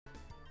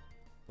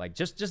Like,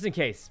 just in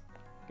case.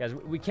 Guys,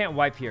 we can't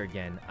wipe here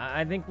again.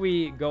 I think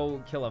we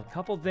go kill a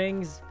couple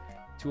things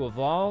to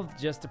evolve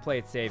just to play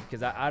it safe,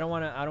 because I don't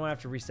want to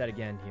have to reset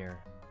again here.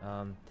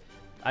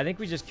 I think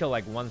we just kill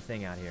like one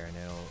thing out here and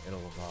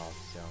it'll evolve.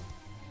 So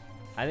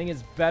I think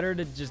it's better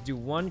to just do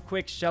one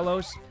quick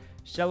Shellos.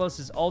 Shellos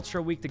is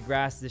ultra weak to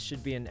grass. This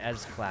should be an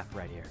Ez clap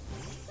right here.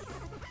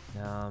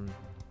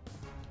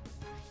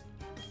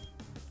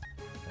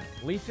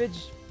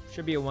 Leafage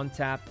should be a one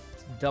tap,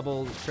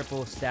 double,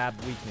 triple stab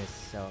weakness.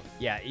 So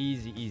yeah,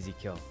 easy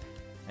kill.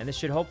 And this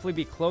should hopefully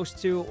be close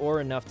to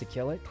or enough to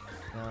kill it,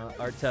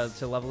 or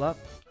to level up.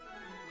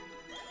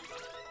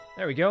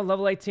 There we go,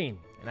 level 18.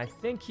 And I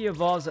think he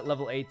evolves at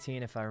level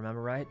 18 if I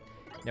remember right.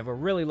 And if we're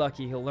really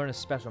lucky, he'll learn a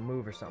special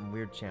move or something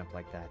weird champ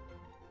like that.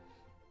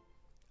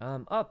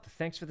 Up,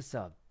 thanks for the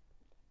sub.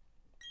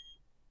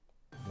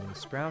 And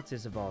Sprout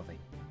is evolving.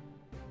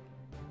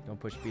 Don't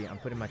push B, I'm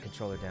putting my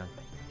controller down.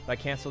 If I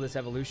cancel this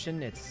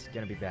evolution, it's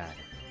gonna be bad.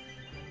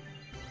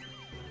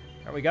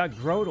 Alright, we got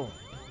Grotle.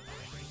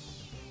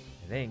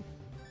 I think.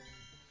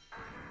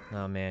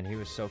 Oh man, he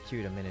was so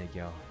cute a minute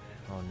ago.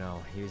 Oh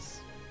no, he was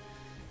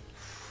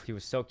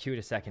so cute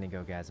a second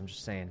ago, guys. I'm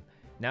just saying.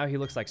 Now he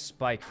looks like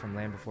Spike from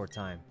Land Before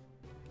Time.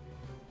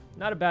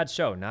 Not a bad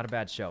show, not a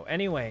bad show.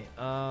 Anyway,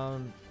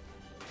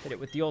 hit it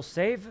with the old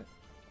save.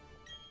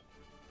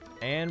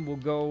 And we'll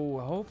go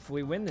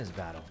hopefully win this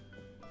battle.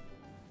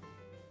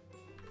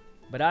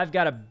 But I've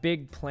got a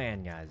big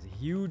plan, guys. A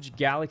huge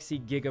Galaxy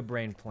Giga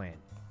Brain plan.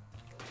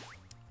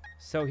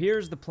 So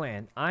here's the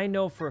plan. I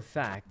know for a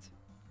fact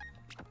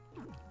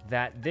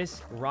that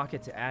this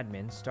rocket to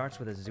admin starts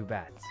with a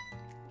Zubat.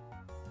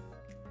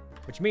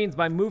 Which means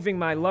by moving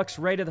my Lux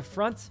Ray to the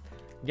front,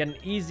 I get an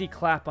easy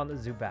clap on the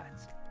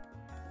Zubat.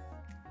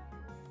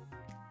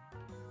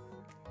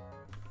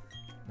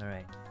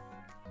 Alright.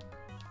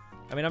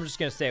 I mean, I'm just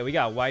going to say, we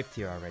got wiped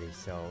here already,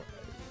 so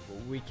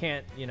we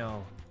can't, you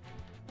know,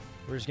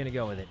 we're just going to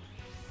go with it.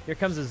 Here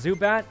comes a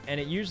Zubat, and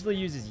it usually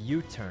uses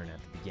U-turn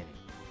at the beginning.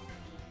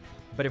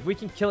 But if we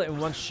can kill it in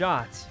one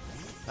shot,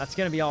 that's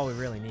going to be all we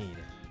really need.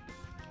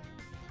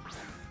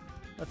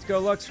 Let's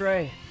go,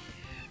 Luxray.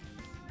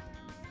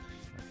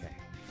 Okay.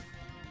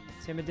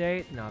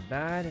 Intimidate, not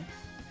bad.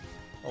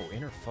 Oh,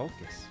 Inner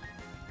Focus.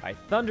 Alright,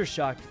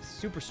 Thundershock,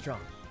 super strong.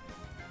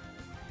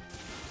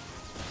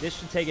 This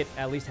should take it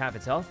at least half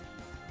its health.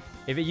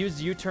 If it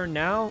uses U-turn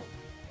now...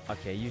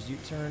 Okay, use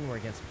U-turn. We're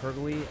against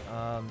Purgly.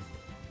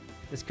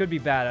 This could be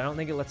bad. I don't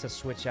think it lets us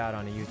switch out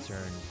on a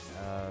U-turn.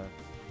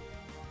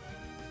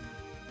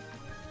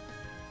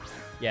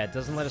 Yeah, it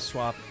doesn't let us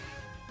swap.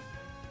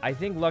 I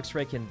think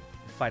Luxray can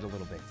fight a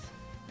little bit,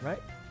 right?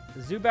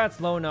 The Zubat's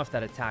low enough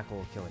that a tackle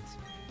will kill it.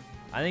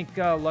 I think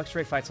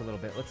Luxray fights a little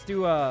bit. Let's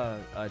do a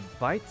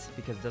bite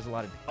because it does a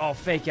lot of... Oh,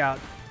 fake out.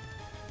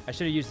 I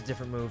should have used a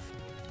different move.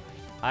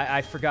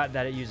 I forgot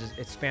that it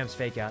spams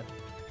fake out.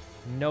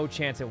 No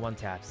chance it one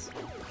taps.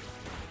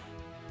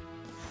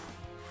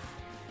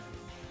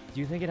 Do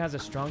you think it has a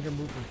stronger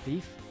move than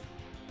Thief?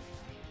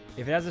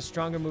 If it has a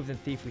stronger move than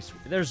Thief,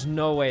 there's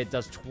no way it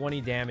does 20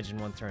 damage in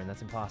one turn.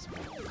 That's impossible.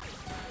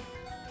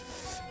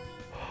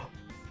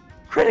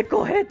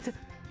 Critical hit!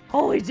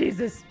 Holy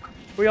Jesus!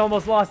 We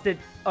almost lost it.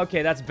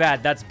 Okay, that's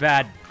bad. That's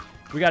bad.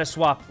 We gotta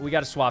swap. We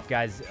gotta swap,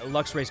 guys.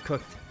 Luxray's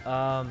cooked.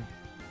 That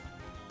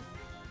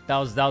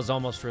was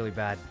almost really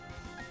bad.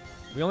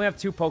 We only have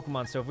 2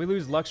 Pokemon, so if we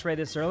lose Luxray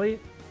this early,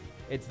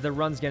 the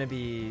run's gonna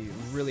be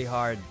really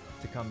hard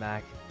to come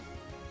back.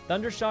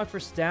 Thundershock for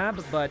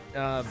stab, but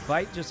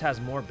Bite just has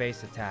more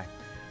base attack.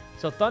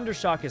 So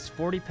Thundershock is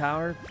 40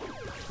 power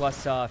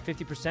plus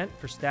 50%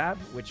 for stab,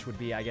 which would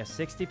be, I guess,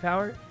 60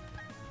 power.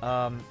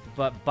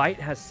 But Bite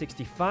has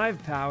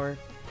 65 power,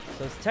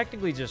 so it's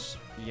technically just,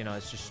 you know,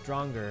 it's just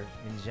stronger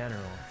in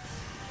general,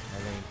 I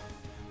think.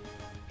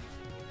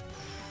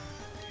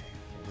 Okay,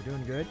 we're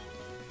doing good.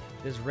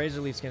 This Razor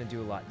Leaf's gonna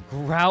do a lot.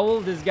 Growl?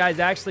 This guy's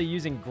actually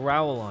using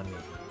Growl on me.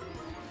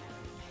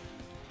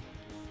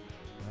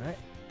 Alright.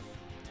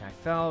 Attack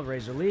fell,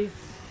 Razor Leaf.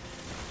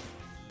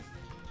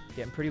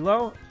 Getting pretty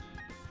low.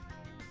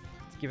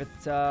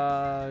 Let's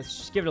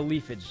just give it a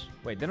Leafage.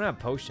 Wait, they don't have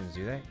potions,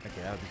 do they?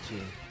 Okay, that would be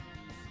cheating.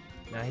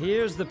 Now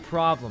here's the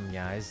problem,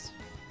 guys.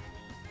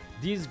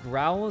 These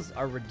Growls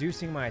are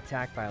reducing my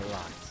attack by a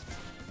lot.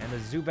 And the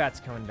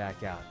Zubat's coming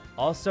back out.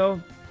 Also,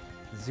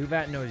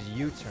 Zubat knows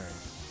U-turn,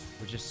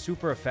 which is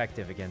super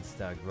effective against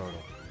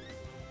Grotle.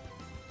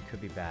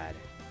 Could be bad.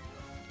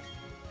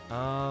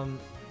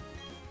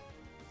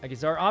 I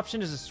guess our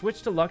option is to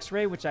switch to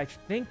Luxray, which I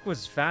think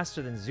was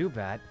faster than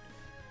Zubat.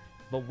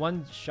 But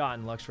one shot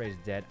and Luxray is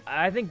dead.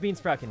 I think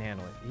Beansprout can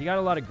handle it. He got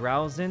a lot of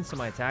Growls in, so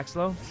my attack's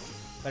low.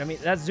 But I mean,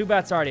 that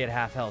Zubat's already at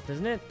half health,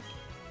 isn't it?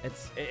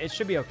 It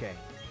should be okay.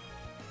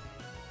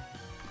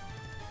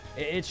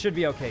 It should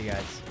be okay,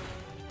 guys.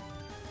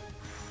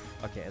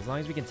 Okay, as long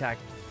as we can attack.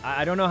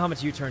 I don't know how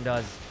much U-turn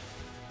does.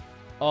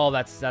 Oh,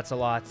 that's a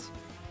lot.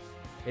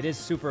 It is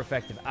super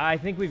effective. I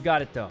think we've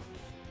got it, though.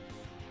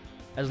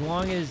 As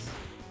long as...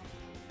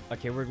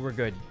 Okay, we're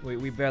good.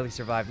 We barely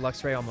survived.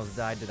 Luxray almost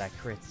died to that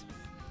crit.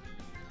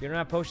 You don't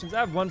have potions?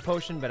 I have one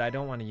potion, but I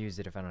don't want to use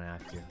it if I don't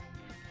have to.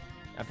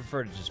 I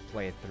prefer to just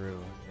play it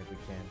through if we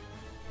can.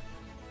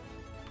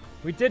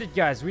 We did it,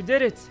 guys. We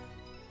did it.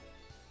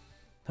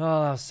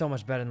 Oh, that was so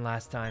much better than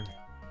last time.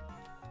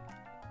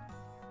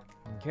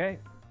 Okay.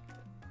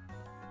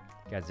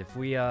 Guys, if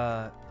we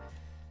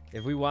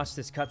watch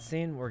this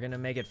cutscene, we're going to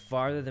make it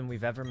farther than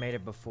we've ever made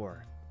it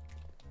before.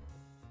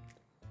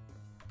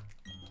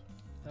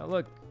 Oh,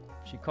 look.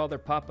 She called her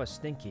papa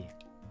Stinky.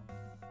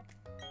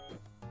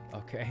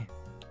 Okay.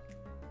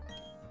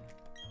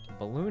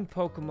 Balloon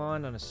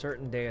Pokemon on a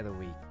certain day of the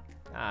week.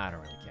 I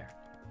don't really care.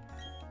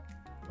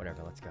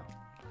 Whatever, let's go.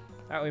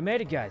 Alright, we made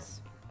it,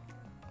 guys.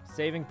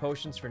 Saving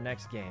potions for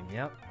next game,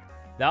 yep.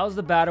 That was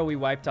the battle we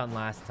wiped on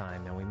last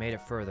time, and we made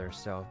it further,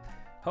 so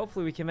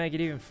hopefully we can make it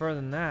even further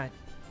than that.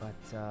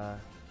 But,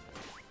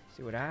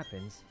 see what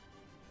happens.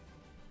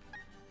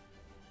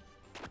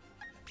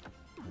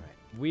 Alright,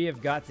 we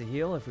have got to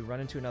heal. If we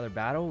run into another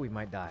battle, we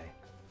might die.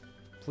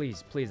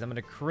 Please, please, I'm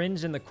gonna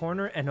cringe in the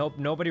corner and hope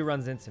nobody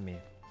runs into me.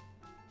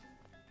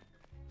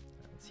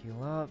 Let's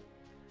heal up.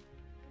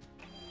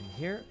 In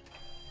here.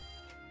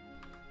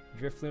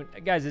 Drifloon.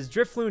 Guys, is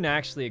Drifloon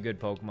actually a good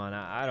Pokemon?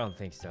 I don't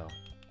think so.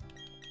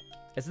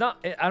 It's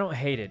not. I don't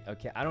hate it.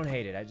 Okay, I don't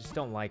hate it. I just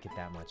don't like it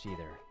that much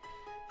either.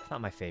 It's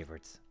not my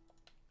favorites.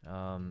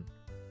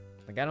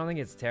 Like, I don't think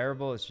it's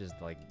terrible. It's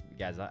just like,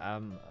 guys,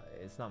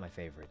 it's not my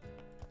favorite.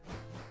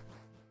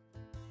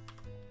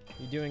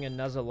 You doing a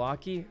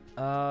Nuzlocke?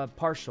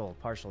 Partial.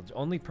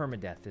 Only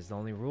permadeath is the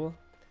only rule.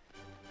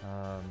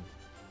 Alright,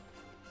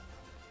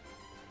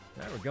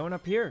 we're going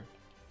up here.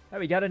 Hey,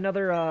 we got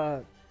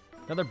another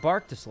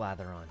bark to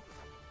slather on.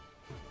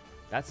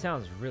 That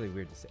sounds really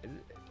weird to say.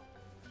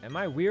 Am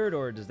I weird,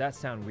 or does that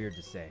sound weird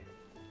to say?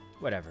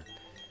 Whatever.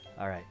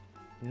 Alright.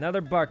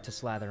 Another bark to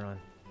slather on.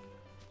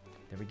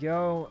 There we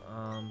go.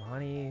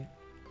 Honey.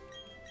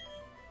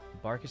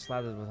 Bark is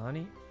slathered with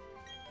honey.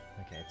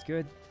 Okay, it's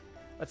good.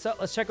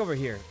 Let's check over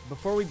here.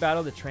 Before we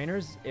battle the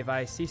trainers, if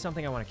I see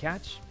something I want to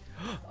catch.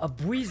 A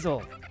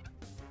Buizel.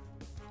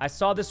 I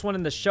saw this one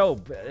in the show.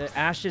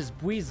 Ash's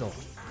Buizel.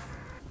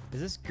 Is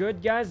this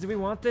good, guys? Do we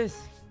want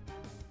this?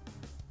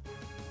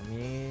 I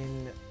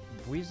mean,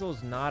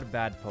 Buizel's not a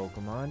bad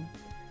Pokemon.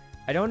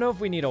 I don't know if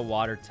we need a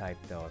water type,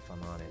 though, if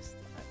I'm honest.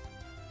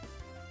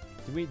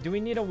 Do we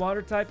need a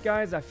water type,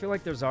 guys? I feel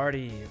like there's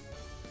already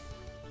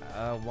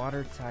a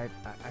water type.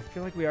 I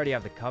feel like we already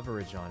have the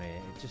coverage on it.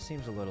 It just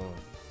seems a little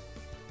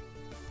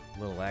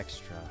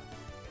extra.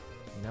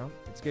 You know?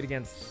 It's good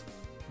against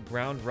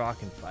ground,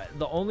 rock, and fire.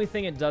 The only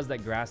thing it does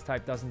that grass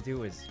type doesn't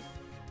do is...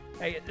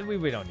 Hey,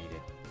 we don't need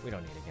it. We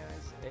don't need it,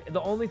 guys.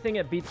 The only thing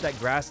it beats that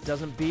grass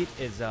doesn't beat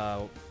is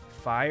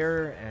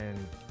fire,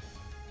 and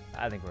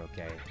I think we're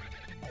okay.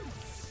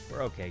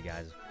 We're okay,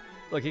 guys.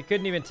 Look, it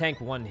couldn't even tank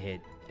one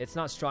hit. It's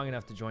not strong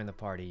enough to join the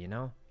party, you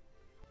know?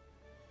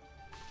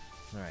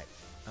 Alright.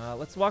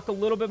 Let's walk a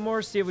little bit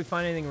more, see if we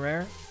find anything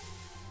rare.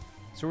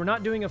 So we're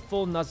not doing a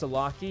full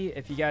Nuzlocke.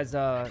 If you guys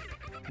know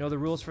the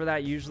rules for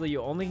that, usually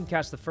you only can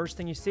catch the first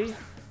thing you see.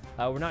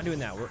 We're not doing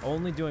that. We're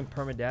only doing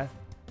permadeath.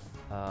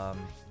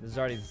 This is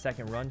already the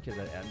second run, because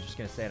I'm just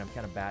going to say it. I'm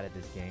kind of bad at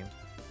this game.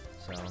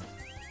 So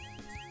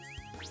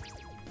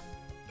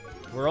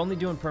we're only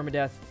doing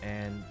permadeath,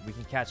 and we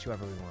can catch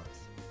whoever we want.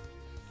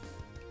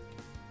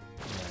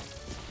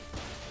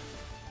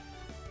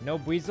 No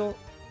Buizel.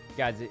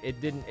 Guys, it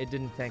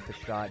didn't tank the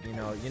shot. You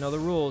know the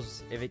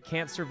rules. If it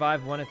can't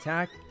survive one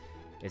attack,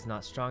 it's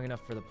not strong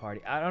enough for the party.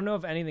 I don't know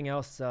if anything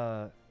else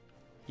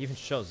even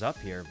shows up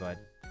here, but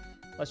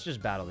let's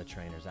just battle the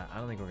trainers. I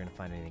don't think we're gonna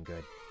find anything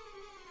good.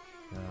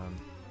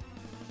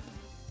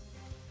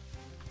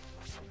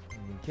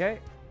 Okay.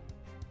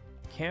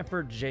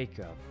 Camper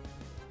Jacob.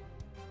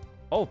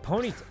 Oh,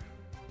 Ponytail.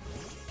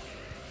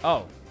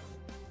 Oh.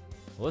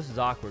 Well, this is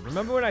awkward.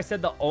 Remember when I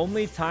said the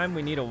only time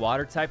we need a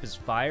water type is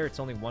fire? It's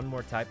only one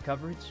more type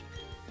coverage.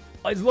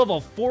 Oh, he's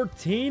level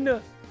 14?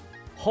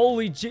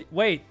 Holy G...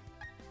 Wait.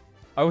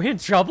 Are we in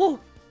trouble?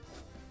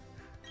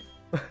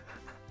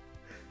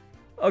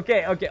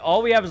 Okay.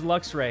 All we have is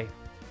Luxray.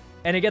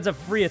 And it gets a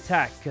free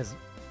attack, because...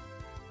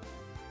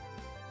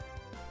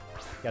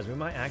 Guys, we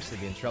might actually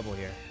be in trouble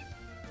here.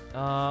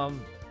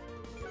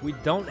 We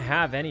don't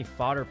have any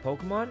fodder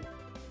Pokemon.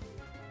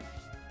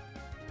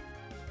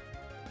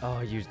 Oh,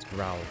 I used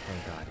Growl.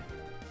 Thank God.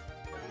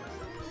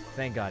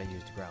 Thank God I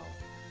used Growl.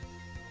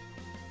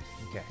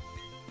 Okay.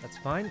 That's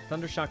fine.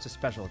 Thundershock's a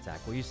special attack.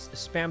 We'll use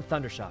spam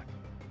Thundershock.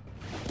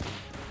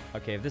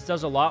 Okay, if this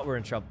does a lot, we're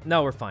in trouble.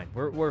 No, we're fine.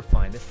 We're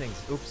fine. This thing's...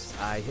 Oops.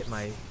 I hit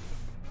my...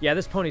 Yeah,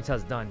 this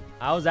Ponytail's done.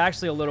 I was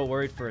actually a little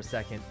worried for a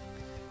second.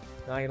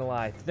 Not gonna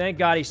lie. Thank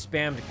God he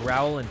spammed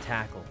Growl and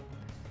Tackle.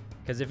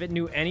 Because if it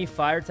knew any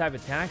fire type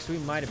attacks, we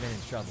might have been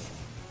in trouble.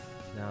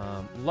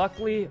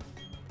 Luckily,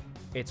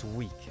 it's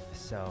weak.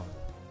 So,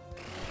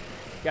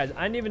 guys,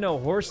 I didn't even know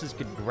horses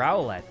could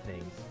growl at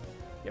things.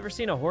 You ever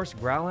seen a horse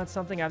growl at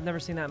something? I've never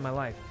seen that in my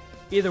life.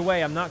 Either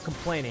way, I'm not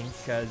complaining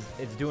because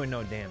it's doing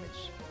no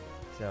damage.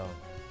 So,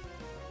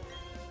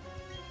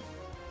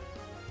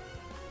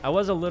 I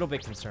was a little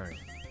bit concerned.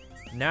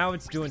 Now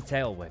it's doing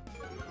Tail Whip.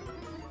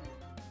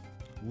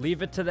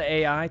 Leave it to the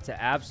AI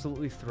to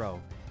absolutely throw.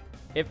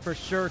 It for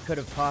sure could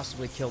have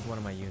possibly killed one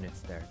of my units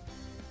there.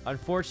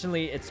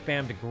 Unfortunately, it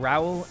spammed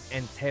Growl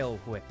and Tail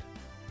Whip.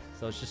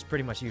 So it's just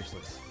pretty much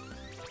useless.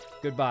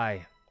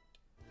 Goodbye.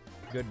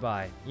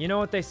 Goodbye. You know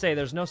what they say,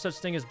 there's no such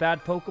thing as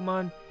bad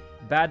Pokemon,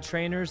 bad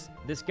trainers.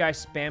 This guy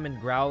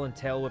spamming Growl and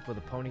Tail Whip with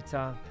a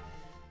Ponyta.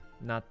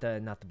 Not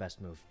the best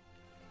move.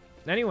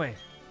 Anyway.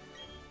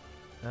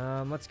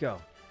 Let's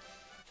go.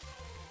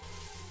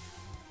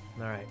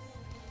 Alright.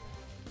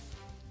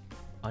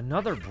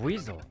 Another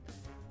Buizel.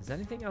 Does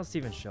anything else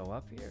even show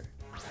up here?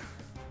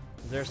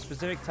 Is there a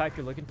specific type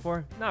you're looking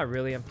for? Not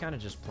really. I'm kind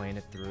of just playing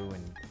it through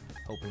and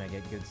hoping I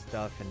get good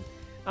stuff. And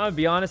I'm gonna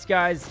be honest,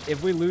 guys.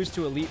 If we lose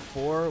to Elite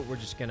Four, we're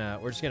just gonna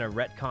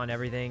retcon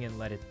everything and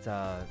let it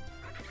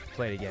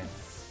play it again.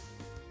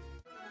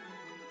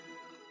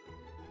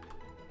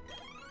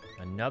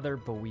 Another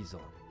Buizel.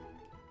 I'm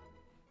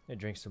gonna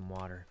drink some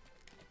water.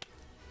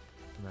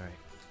 All right.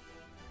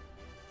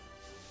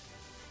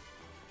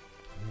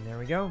 And there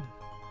we go.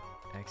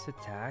 X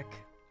attack.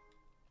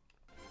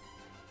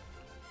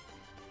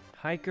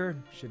 Hiker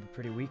should be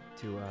pretty weak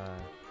to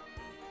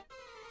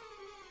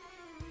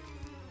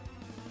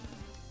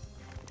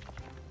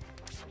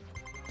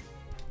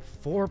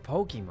 4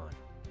 Pokemon.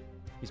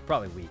 He's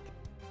probably weak.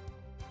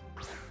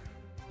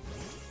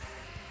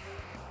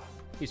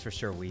 He's for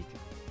sure weak.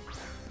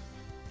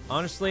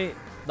 Honestly,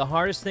 the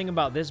hardest thing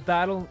about this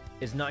battle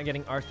is not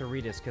getting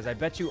Arthuritis, because I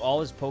bet you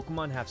all his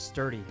Pokemon have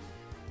Sturdy.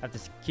 I have to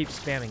keep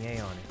spamming A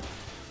on it.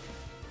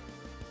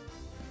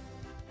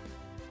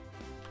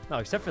 No,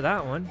 except for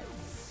that one.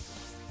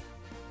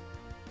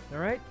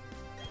 Alright.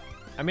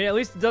 I mean, at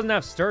least it doesn't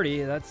have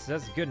Sturdy. That's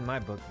good in my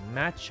book.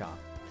 Matchup.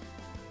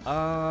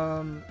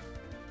 I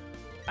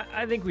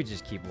think we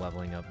just keep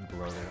leveling up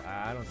Grotle.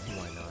 I don't see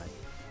why not.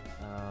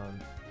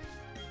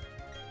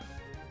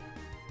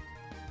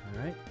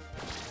 Alright.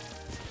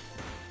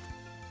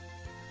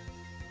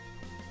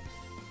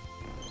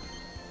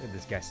 Look at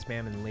this guy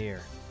spamming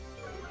Leer.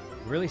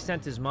 Really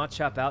sent his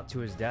Machop out to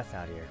his death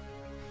out here.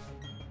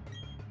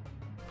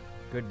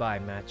 Goodbye,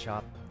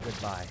 Machop.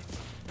 Goodbye.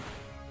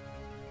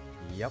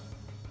 Yep.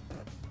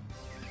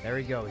 There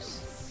he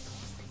goes.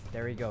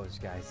 There he goes,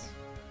 guys.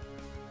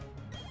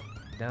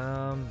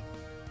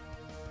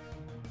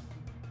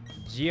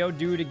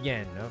 Geodude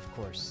again, of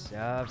course.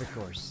 Of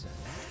course.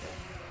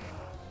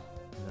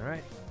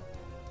 Alright.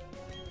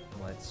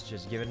 Let's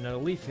just give it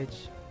another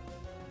Leafage.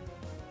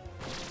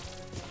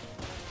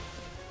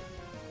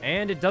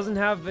 And it doesn't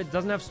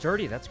have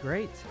Sturdy. That's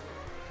great.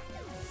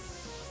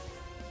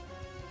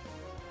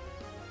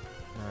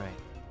 Alright.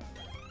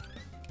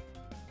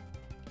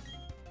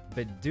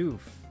 Bidoof.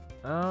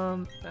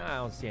 I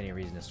don't see any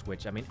reason to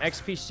switch. I mean,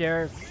 XP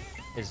share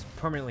is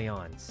permanently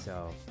on,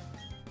 so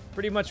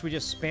pretty much we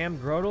just spam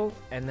Grotle,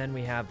 and then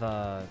we have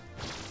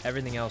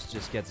everything else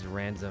just gets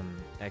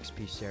random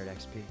XP shared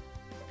XP.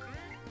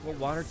 What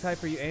water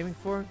type are you aiming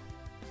for?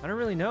 I don't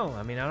really know.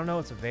 I mean, I don't know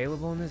what's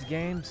available in this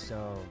game,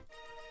 so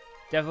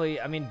definitely,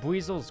 I mean,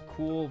 Buizel's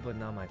cool, but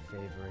not my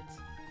favorite.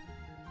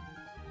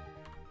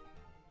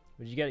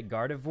 Would you get a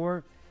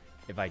Gardevoir?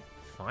 If I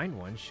find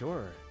one,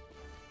 sure.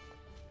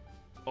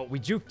 Oh, we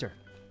juked her.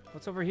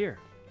 What's over here?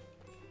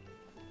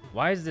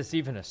 Why is this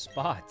even a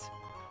spot?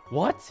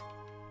 What?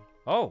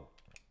 Oh.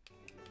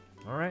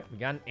 Alright, we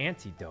got an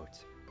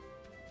antidote.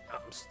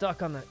 I'm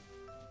stuck on the...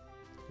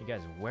 You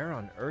guys, where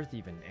on earth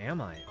even am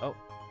I? Oh.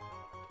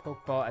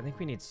 Pokeball. I think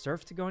we need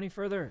Surf to go any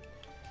further.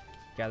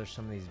 Gather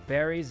some of these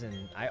berries,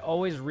 and I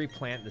always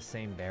replant the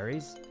same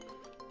berries.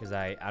 Because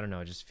I don't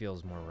know, it just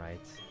feels more right.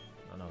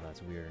 I don't know if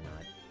that's weird or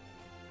not.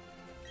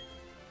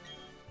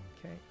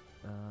 Okay.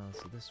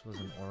 So this was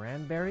an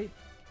Oranberry.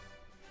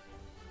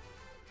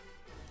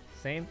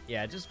 Same?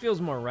 Yeah, it just feels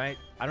more right.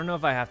 I don't know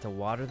if I have to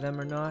water them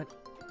or not,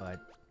 but...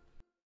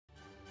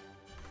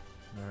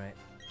 Alright.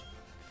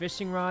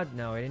 Fishing rod?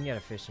 No, I didn't get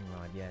a fishing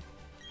rod yet.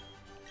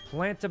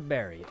 Plant a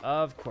berry.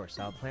 Of course,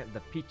 I'll plant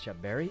the Picha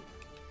berry.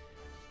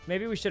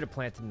 Maybe we should have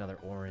planted another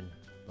Oran,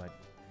 but...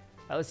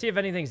 let's see if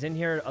anything's in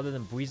here other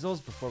than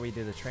Buizels before we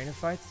do the trainer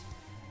fights.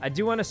 I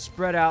do want to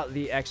spread out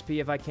the XP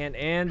if I can,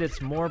 and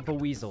it's more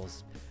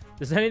Buizels.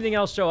 Does anything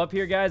else show up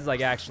here, guys? Like,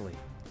 actually.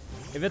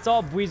 If it's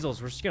all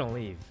Buizels, we're just gonna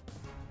leave.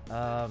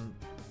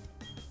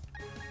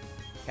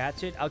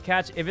 Catch it? I'll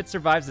catch... If it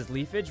survives this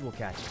Leafage, we'll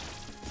catch it.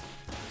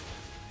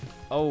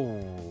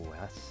 Oh,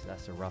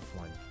 that's a rough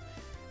one.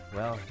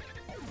 Well...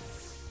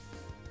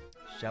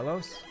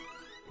 Shellos?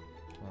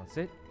 Well, that's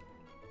it.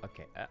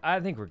 Okay, I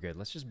think we're good.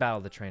 Let's just battle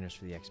the trainers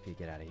for the XP.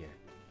 Get out of here.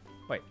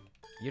 Wait,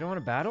 you don't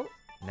want to battle?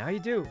 Now you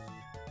do.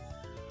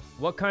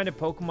 What kind of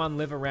Pokemon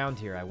live around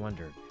here, I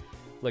wonder?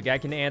 Look, I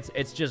can answer.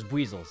 It's just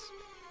Buizels.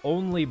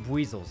 Only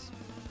Buizels.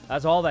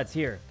 That's all that's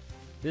here.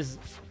 This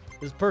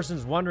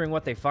person's wondering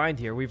what they find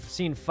here. We've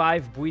seen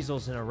 5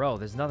 Buizels in a row.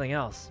 There's nothing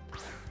else.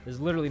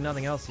 There's literally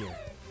nothing else here.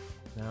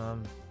 Oh,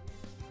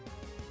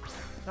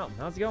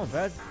 how's it going,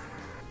 bud?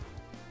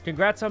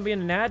 Congrats on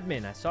being an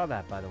admin. I saw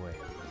that, by the way.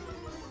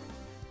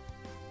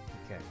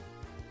 Okay.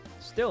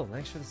 Still,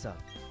 thanks for the sub.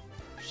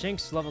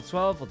 Shinx, level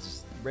 12. We'll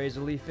just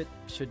Razor Leaf it.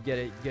 Should get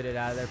it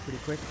out of there pretty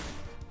quick.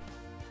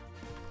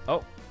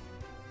 Oh.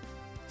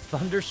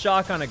 Thunder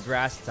Shock on a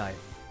grass type.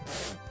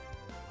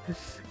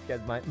 Guys,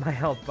 my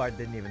health bar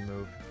didn't even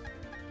move.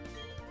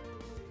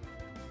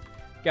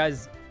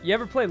 Guys, you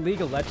ever play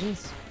League of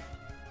Legends?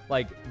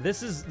 Like,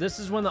 this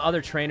is when the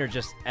other trainer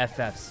just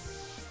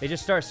FFs. They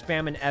just start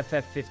spamming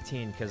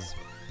FF15 because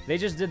they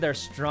just did their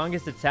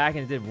strongest attack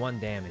and it did 1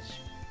 damage.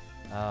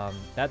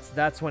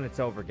 That's when it's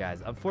over,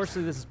 guys.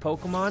 Unfortunately, this is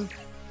Pokemon,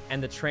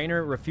 and the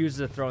trainer refuses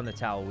to throw in the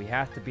towel. We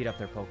have to beat up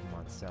their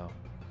Pokemon, so...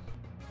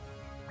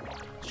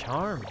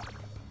 Charm.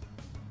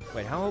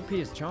 Wait, how OP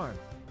is Charm?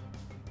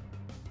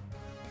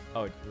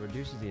 Oh, it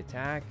reduces the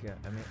attack.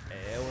 I mean,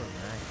 it was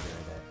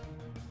accurate.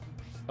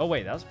 Oh,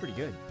 wait, that was pretty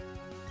good.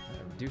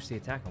 Reduce the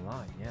attack a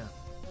lot, yeah.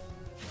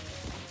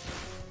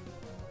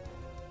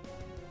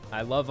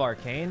 I love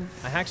Arcane.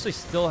 I actually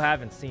still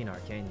haven't seen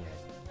Arcane yet.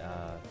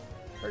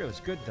 Heard it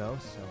was good, though,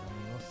 so I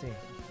mean, we'll see.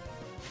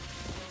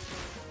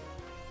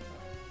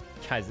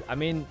 Guys, I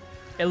mean,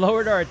 it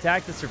lowered our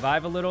attack to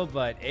survive a little,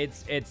 but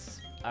it's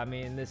I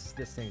mean, this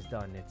thing's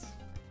done. It's...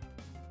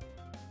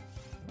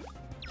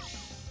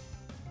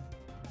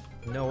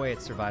 No way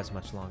it survives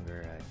much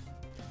longer.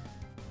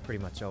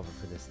 Pretty much over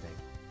for this thing.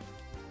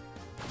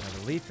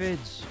 Another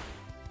Leafage.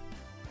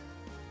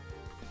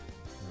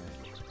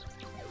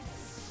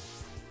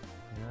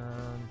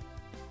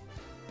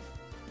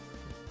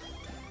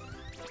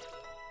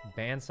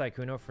 Ban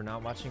Sykkuno for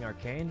not watching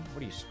Arcane.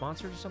 What are you,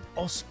 sponsored or something?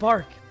 Oh,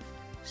 Spark!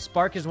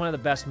 Spark is one of the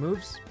best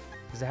moves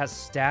because it has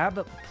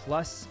Stab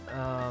plus...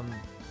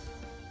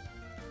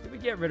 Did we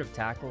get rid of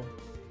Tackle?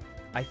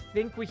 I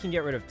think we can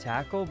get rid of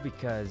Tackle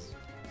because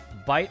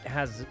Bite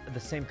has the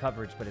same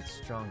coverage, but it's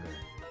stronger.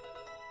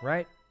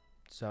 Right?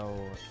 So,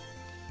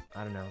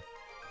 I don't know.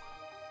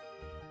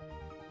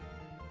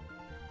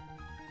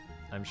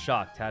 I'm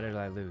shocked. How did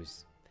I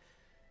lose?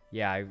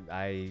 Yeah,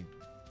 I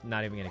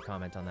not even going to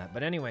comment on that.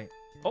 But anyway.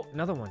 Oh,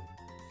 another one.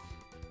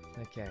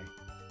 Okay.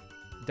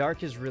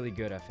 Dark is really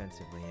good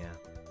offensively, yeah.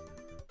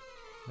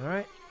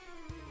 Alright.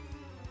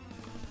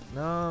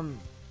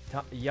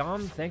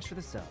 Yam, thanks for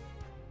the sub.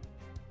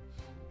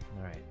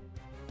 Alright.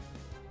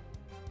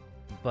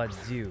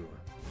 Badu.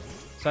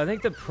 So I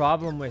think the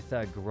problem with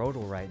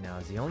Grodel right now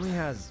is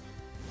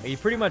he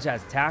pretty much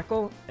has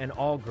Tackle and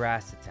all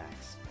grass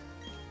attacks.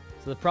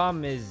 So the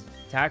problem is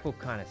Tackle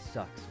kind of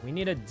sucks. We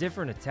need a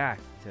different attack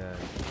to,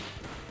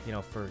 you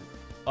know, for...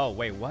 Oh,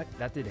 wait, what?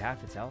 That did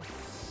half its health?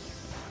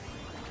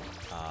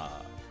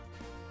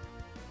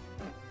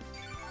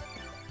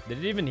 Did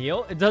it even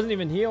heal? It doesn't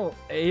even heal.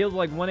 It healed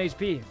like 1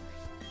 HP.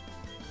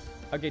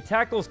 Okay,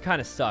 Tackles kind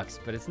of sucks,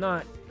 but it's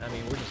not... I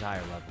mean, we're just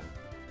higher level.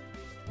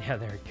 Yeah,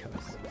 there it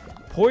goes.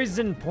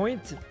 Poison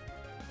Point?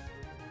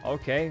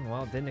 Okay,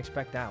 well, didn't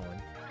expect that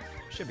one.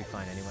 Should be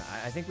fine anyway.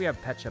 I think we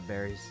have Pecha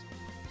Berries.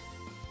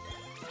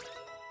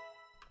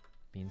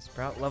 Bean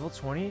Sprout, level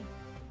 20?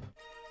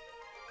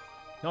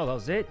 No, that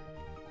was it.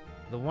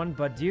 The one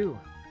Badu.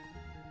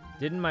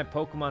 Didn't my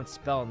Pokemon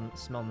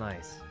smell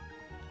nice?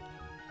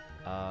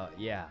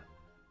 Yeah.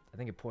 I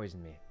think it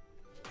poisoned me.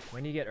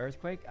 When do you get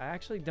Earthquake? I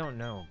actually don't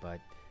know, but...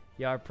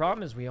 Yeah, our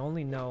problem is we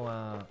only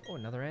know, Oh,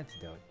 another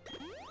antidote.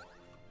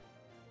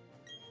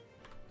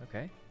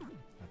 Okay.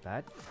 Not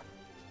bad.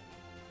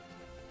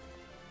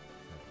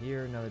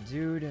 Here, another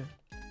dude.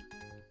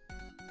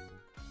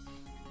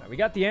 Right, we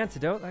got the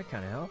antidote. That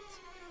kind of helped.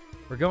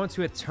 We're going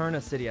to Eterna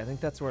City. I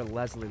think that's where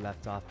Leslie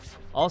left off.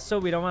 Also,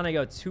 we don't want to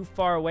go too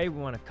far away. We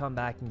want to come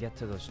back and get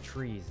to those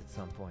trees at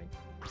some point.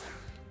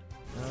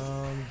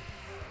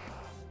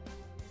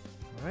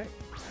 Alright.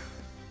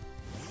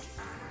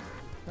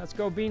 Let's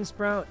go Bean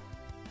Sprout.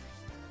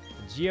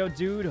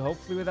 Geodude,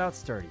 hopefully without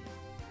Sturdy.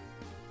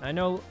 I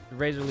know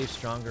Razor Leaf's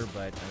stronger,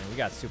 but I mean, we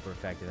got super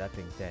effective. That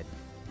thing's dead.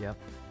 Yep.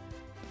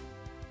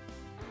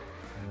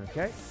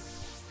 Okay.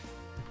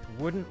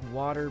 Wouldn't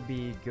water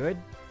be good?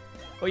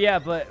 Oh yeah,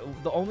 but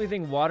the only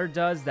thing water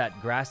does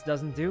that grass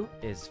doesn't do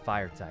is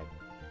fire type.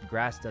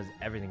 Grass does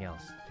everything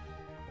else.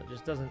 It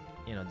just doesn't,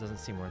 you know, doesn't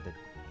seem worth it.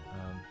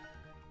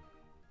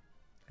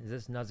 Is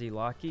this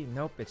Nuzzy-Locky?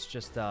 Nope, it's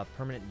just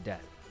permanent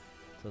death.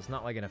 So it's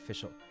not like an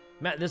official.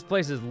 Matt, this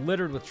place is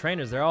littered with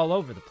trainers. They're all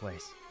over the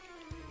place.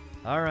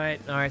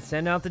 Alright,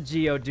 send out the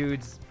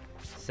Geodudes.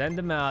 Send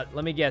them out.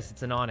 Let me guess,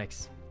 it's an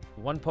Onix.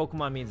 One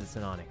Pokemon means it's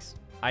an Onix.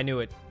 I knew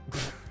it.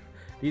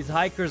 These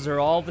hikers are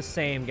all the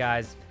same,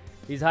 guys.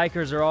 These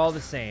hikers are all the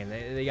same.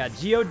 They got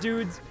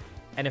Geodudes,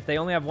 and if they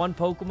only have one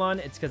Pokemon,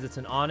 it's because it's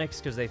an Onix,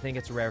 because they think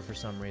it's rare for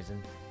some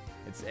reason.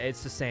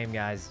 It's the same,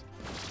 guys.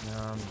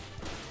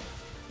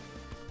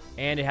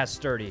 And it has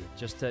Sturdy,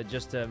 just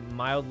to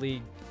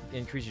mildly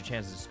increase your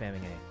chances of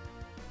spamming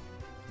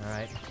A.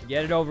 Alright,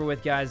 get it over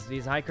with, guys.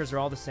 These hikers are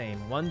all the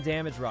same. 1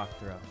 damage rock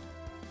throw.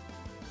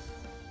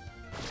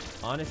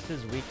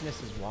 Honest's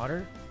weakness is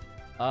water.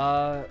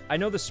 I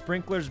know the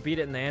sprinklers beat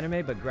it in the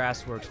anime, but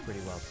grass works pretty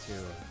well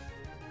too.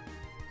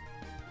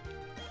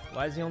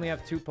 Why does he only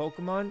have 2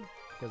 Pokemon?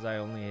 Because I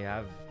only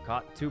have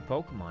caught 2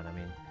 Pokemon. I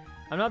mean,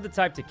 I'm not the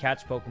type to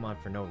catch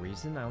Pokemon for no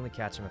reason. I only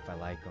catch them if I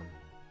like them.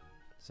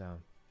 So,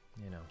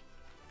 you know.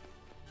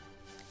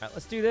 Alright,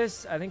 let's do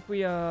this. I think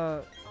we,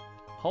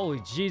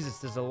 Holy Jesus,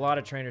 there's a lot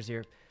of trainers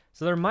here.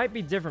 So there might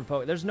be different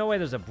There's no way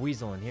there's a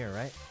Buizel in here,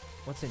 right?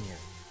 What's in here?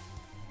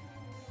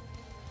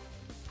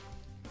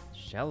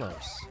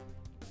 Shellos.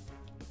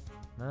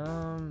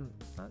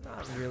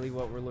 Not really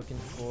what we're looking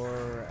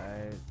for.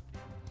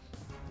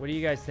 What do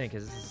you guys think?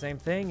 Is it the same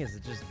thing? Is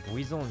it just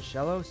Buizel and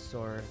Shellos,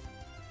 or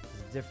is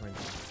it different?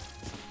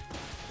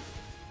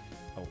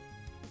 Oh.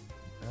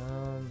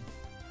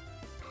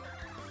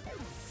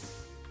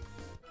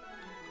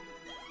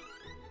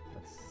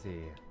 Let's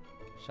see.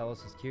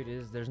 Shellos is cute.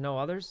 There's no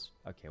others?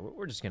 Okay,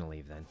 we're just gonna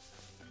leave then.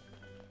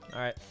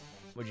 Alright.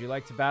 Would you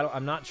like to battle?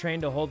 I'm not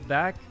trained to hold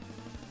back.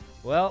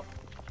 Well,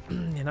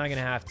 you're not gonna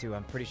have to.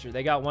 I'm pretty sure.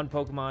 They got one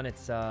Pokemon.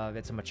 It's a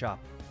Machop.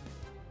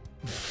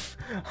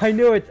 I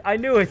knew it. I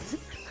knew it.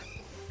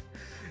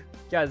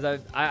 Guys,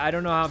 I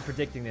don't know how I'm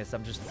predicting this. I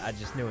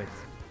just knew it.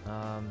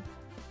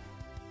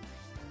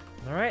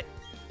 Alright.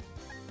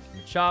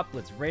 Machop.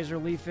 Let's Razor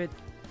Leaf it.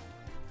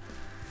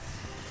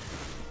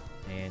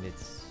 And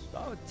it's...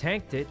 Oh, it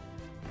tanked it.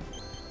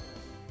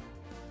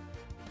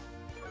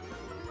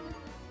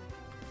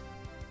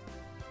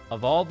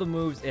 Of all the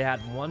moves, it had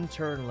one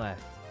turn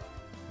left.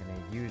 And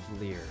I used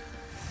Leer.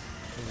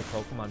 He's a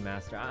Pokemon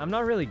Master. I'm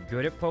not really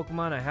good at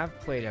Pokemon. I have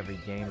played every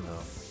game,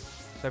 though.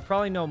 So I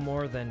probably know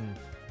more than...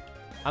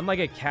 I'm like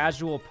a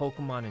casual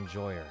Pokemon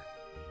enjoyer,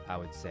 I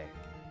would say.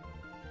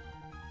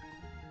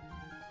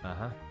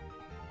 Uh-huh.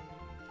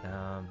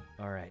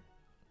 Alright.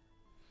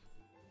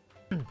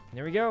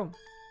 There we go.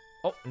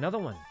 Oh, another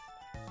one.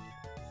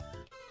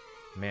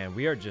 Man,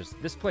 we are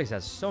just... This place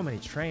has so many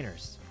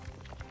trainers.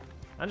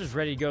 I'm just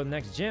ready to go to the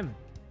next gym.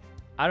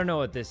 I don't know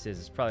what this is.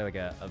 It's probably like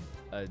a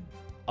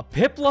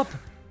Piplup?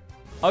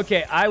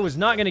 Okay, I was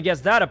not going to guess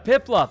that. A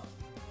Piplup.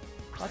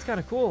 That's kind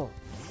of cool.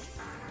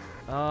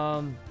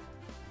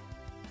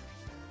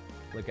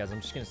 Look, guys, I'm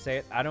just going to say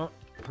it. I don't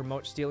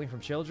promote stealing from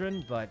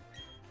children, but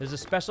there's a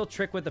special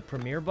trick with the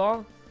Premier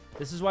Ball.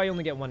 This is why you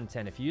only get 1 in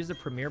 10. If you use the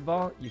Premier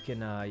Ball, you can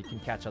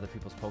catch other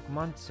people's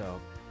Pokemon. So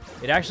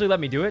it actually let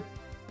me do it.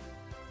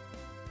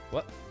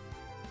 What?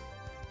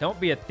 Don't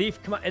be a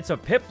thief. Come on. It's a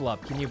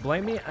Piplup. Can you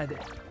blame me?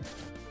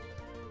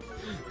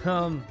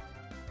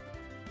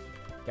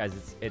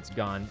 Guys, it's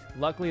gone.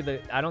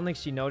 Luckily, I don't think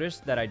she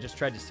noticed that I just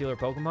tried to steal her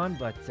Pokemon,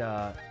 but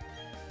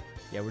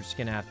yeah, we're just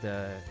gonna have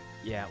to...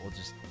 Yeah, we'll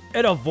just...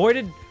 It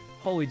avoided...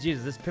 Holy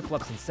Jesus, this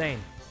Piplup's insane.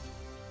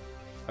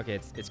 Okay,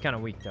 it's kind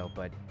of weak, though,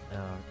 but...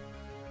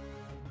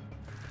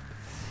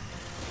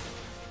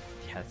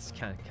 Yeah, it's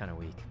kind of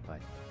weak, but...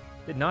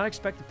 Did not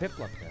expect a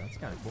Piplup, though. That's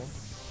kind of cool.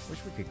 Wish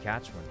we could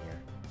catch one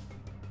here.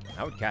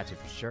 I would catch it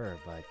for sure,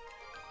 but...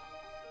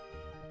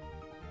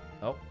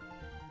 Oh.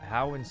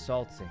 How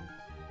insulting.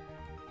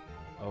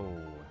 Oh.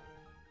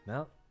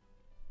 Well.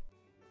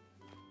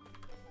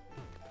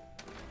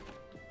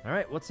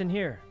 Alright, what's in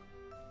here?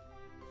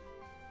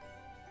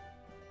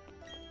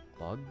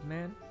 Bug,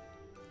 man?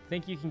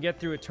 Think you can get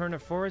through Eterna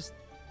Forest?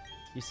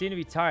 You seem to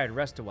be tired.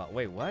 Rest a while.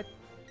 Wait, what?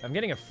 I'm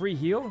getting a free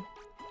heal?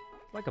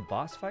 Like a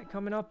boss fight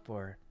coming up,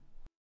 or...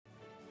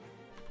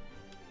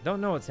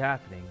 Don't know what's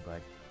happening,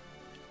 but...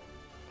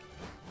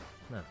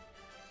 No.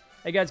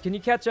 Hey, guys, can you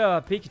catch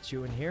a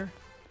Pikachu in here?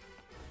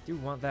 Do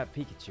want that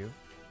Pikachu.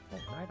 Oh,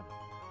 an item.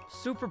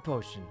 Super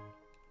Potion.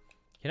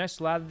 Can I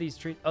slather these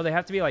trees? Oh, they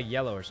have to be, like,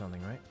 yellow or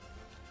something, right?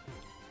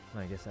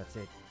 I guess that's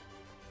it.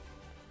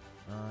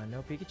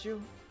 No Pikachu?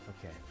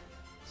 Okay.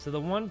 So the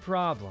one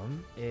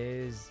problem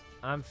is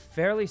I'm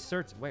fairly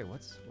certain... Wait,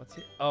 what's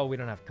here? Oh, we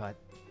don't have cut.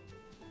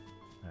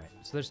 Alright,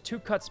 so there's 2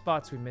 cut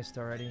spots we missed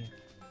already.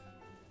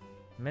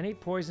 Many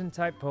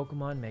poison-type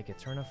Pokemon make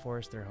Eterna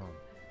Forest their home.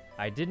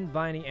 I didn't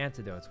buy any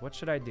antidotes. What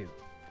should I do?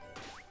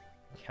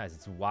 Guys,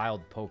 it's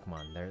wild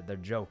Pokemon. They're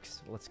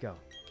jokes. Let's go.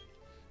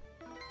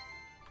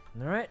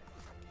 Alright.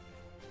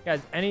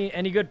 Guys,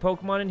 any good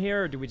Pokemon in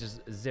here, or do we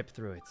just zip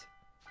through it?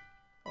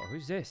 Oh,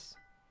 who's this?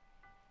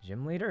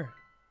 Gym leader?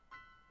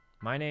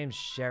 My name's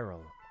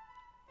Cheryl.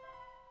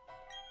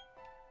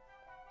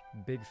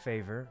 Big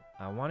favor.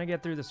 I want to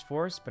get through this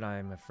forest, but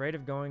I'm afraid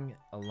of going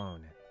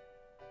alone.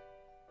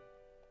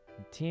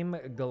 Team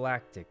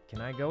Galactic.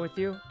 Can I go with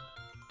you?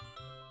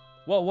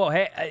 Whoa,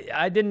 hey,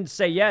 I didn't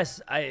say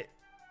yes.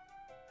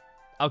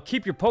 I'll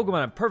keep your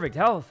Pokemon in perfect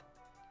health.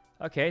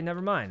 Okay,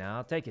 never mind.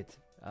 I'll take it.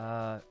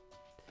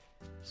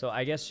 So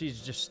I guess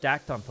she's just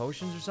stacked on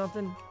potions or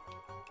something?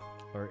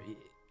 Or...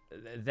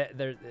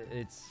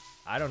 it's...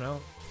 I don't know.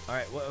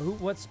 Alright,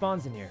 what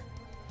spawns in here?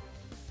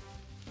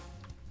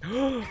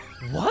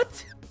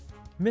 What?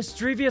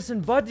 Misdrevious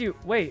and Budew.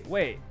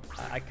 Wait.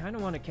 I kind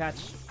of want to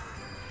catch...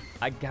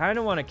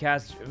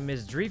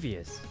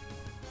 Misdrevious.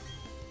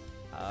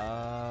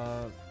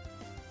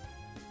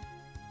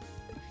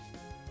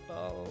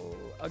 Oh,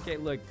 okay,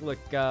 look,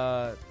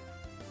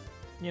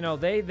 you know,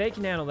 they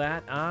can handle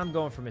that. I'm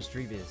going for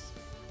Misdrevious.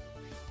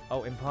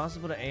 Oh,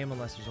 impossible to aim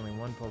unless there's only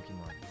one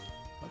Pokemon.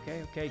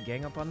 Okay,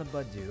 gang up on the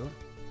Budew.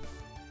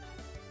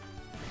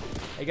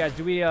 Hey guys,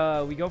 do we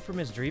go for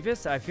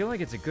Misdrevious? I feel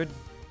like it's a cool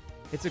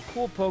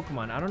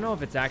Pokemon. I don't know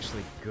if it's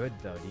actually good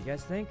though. Do you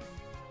guys think?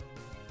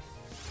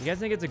 You guys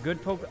think it's a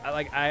good poke?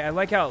 I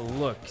like how it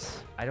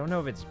looks. I don't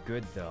know if it's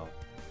good though.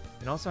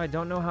 And also I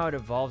don't know how it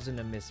evolves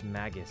into Miss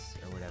Magus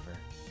or whatever.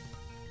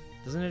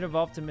 Doesn't it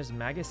evolve to Miss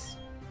Magus?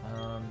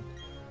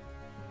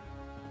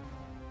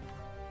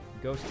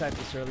 Ghost type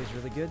this early is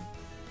really good.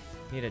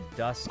 Need a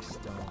Dusk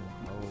Stone.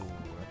 Oh,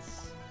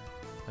 let's...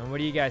 And what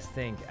do you guys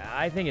think?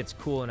 I think it's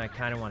cool and I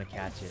kind of want to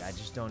catch it. I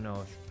just don't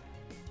know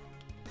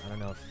if... I don't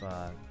know if...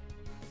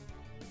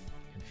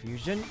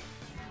 Confusion?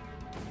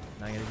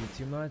 Not gonna do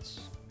too much.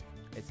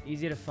 It's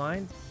easy to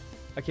find.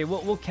 Okay,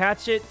 we'll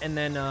catch it and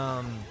then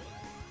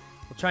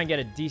we'll try and get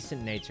a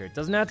decent nature. It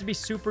doesn't have to be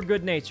super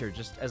good nature,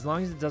 just as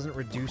long as it doesn't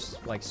reduce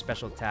like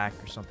special attack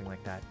or something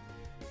like that.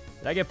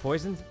 Did I get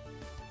poisoned?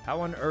 How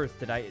on earth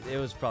did I? It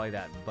was probably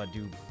that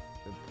Badoo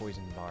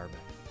poison barb.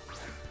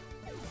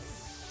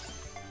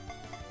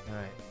 All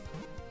right,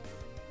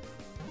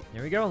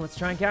 here we go. Let's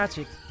try and catch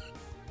it.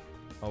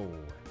 Oh,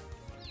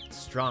 it's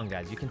strong,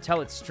 guys. You can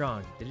tell it's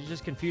strong. Did it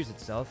just confuse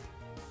itself?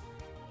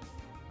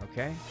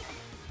 Okay.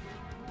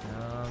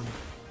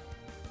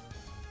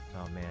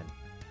 Oh man,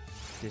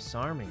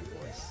 disarming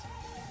voice.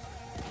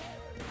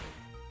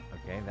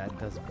 Okay, that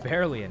does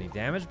barely any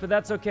damage, but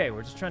that's okay.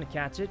 We're just trying to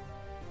catch it.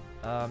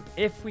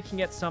 If we can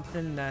get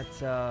something that,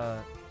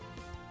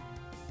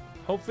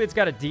 hopefully it's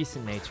got a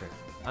decent nature.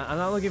 I'm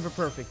not looking for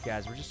perfect,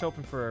 guys. We're just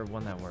hoping for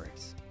one that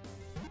works.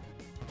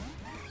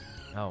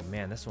 Oh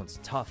man, this one's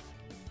tough.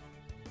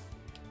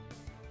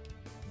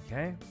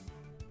 Okay.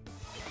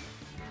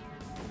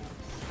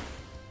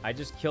 I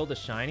just killed a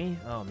shiny?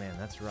 Oh man,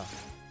 that's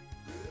rough.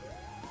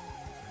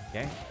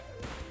 Okay.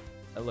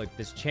 Look,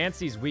 this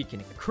Chansey's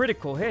weakening. A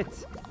critical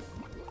hit!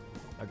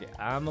 Okay,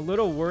 I'm a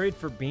little worried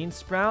for Bean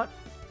Sprout.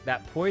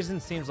 That poison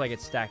seems like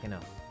it's stacking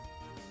up.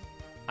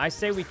 I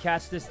say we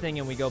catch this thing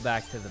and we go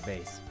back to the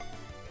base.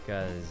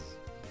 Because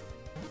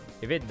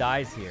if it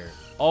dies here...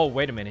 Oh,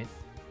 wait a minute.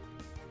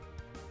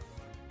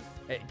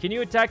 Hey, can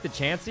you attack the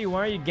Chansey?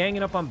 Why are you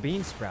ganging up on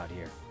Bean Sprout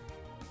here?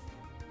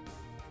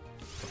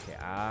 Okay,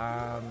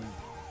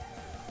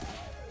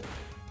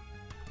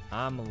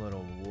 I'm a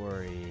little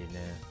worried.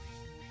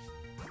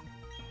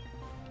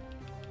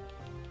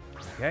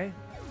 Okay.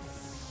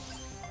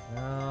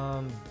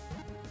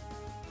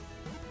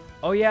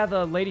 Oh yeah,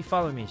 the lady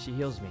followed me. She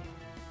heals me.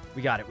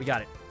 We got it. We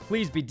got it.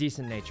 Please be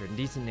decent natured.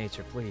 Decent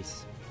nature,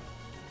 please.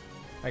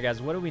 All right,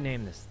 guys. What do we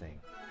name this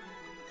thing?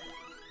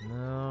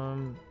 I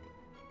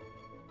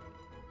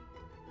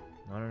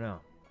don't know.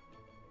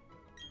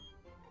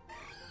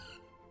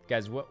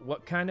 Guys,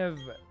 what kind of...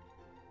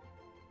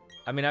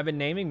 I mean, I've been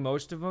naming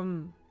most of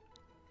them.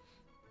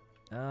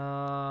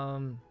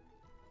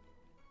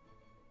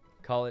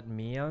 Call it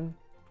Myung?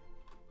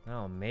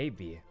 Oh,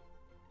 maybe.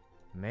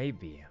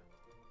 Maybe.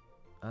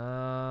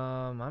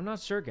 I'm not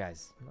sure,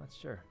 guys. I'm not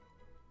sure.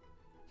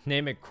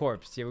 Name it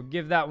Corpse. Yeah, we'll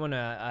give that one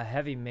a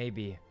heavy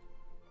maybe.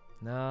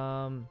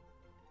 I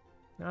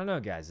don't know,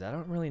 guys. I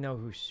don't really know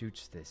who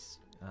shoots this.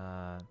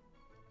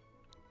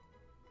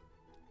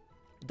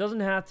 It doesn't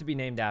have to be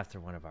named after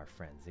one of our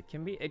friends. It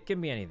can be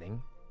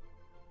anything.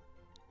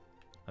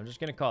 I'm just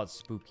gonna call it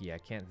Spooky. I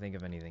can't think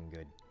of anything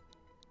good.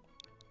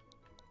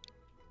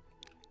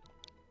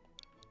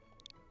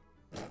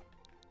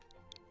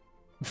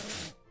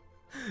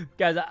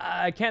 Guys,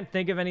 I can't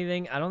think of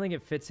anything. I don't think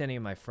it fits any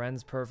of my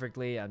friends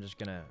perfectly. I'm just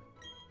gonna...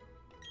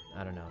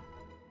 I don't know.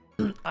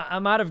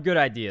 I'm out of good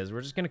ideas.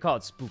 We're just gonna call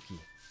it Spooky.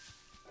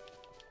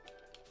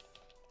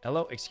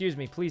 Hello? Excuse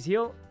me. Please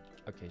heal.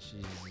 Okay,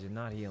 she's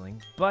not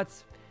healing. But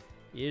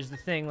here's the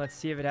thing. Let's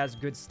see if it has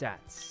good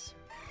stats.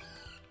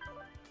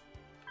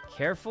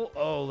 Careful.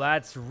 Oh,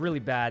 that's really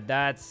bad.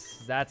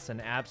 That's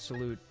an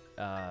absolute...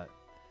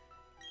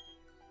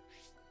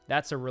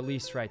 that's a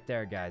release right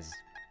there, guys.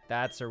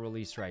 That's a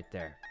release right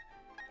there.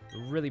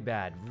 Really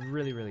bad.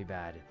 Really, really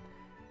bad.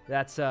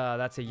 That's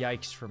a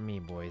yikes from me,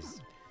 boys.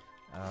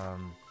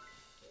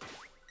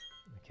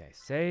 Okay,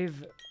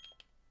 save.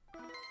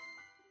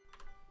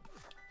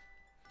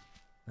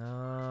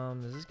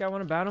 Does this guy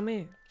want to battle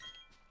me?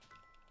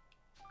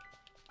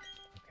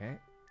 Okay.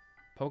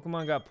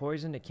 Pokemon got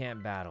poisoned. It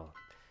can't battle.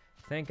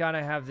 Thank God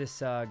I have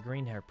this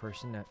green hair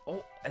person that...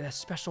 Oh, and a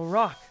special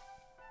rock.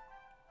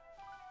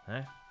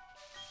 Huh?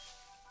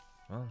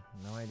 Well,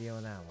 no idea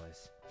what that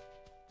was.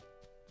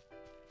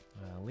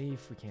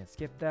 Leaf, we can't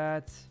skip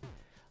that.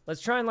 Let's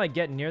try and like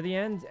get near the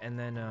end, and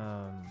then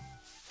I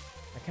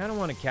kind of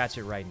want to catch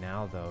it right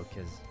now though,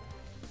 because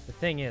the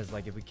thing is,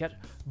 like, if we catch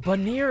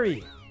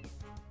Baneri,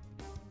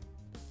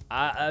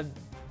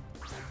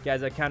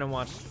 guys, I kind of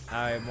want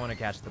to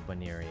catch the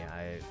Baneri.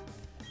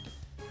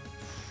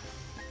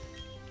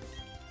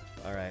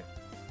 All right.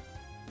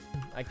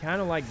 I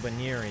kind of like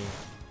Baneri.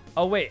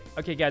 Oh, wait.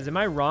 Okay, guys, am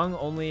I wrong?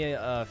 Only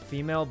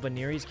female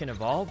Baneris can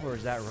evolve, or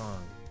is that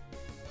wrong?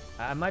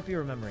 I might be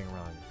remembering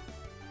wrong.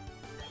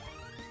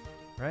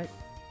 Right?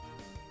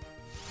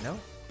 No?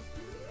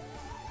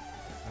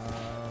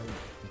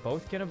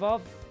 Both can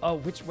evolve? Oh,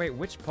 which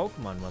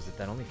Pokemon was it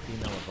that only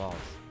female evolves?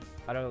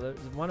 I don't know.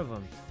 One of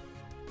them.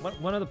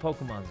 One of the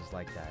Pokemons is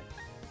like that.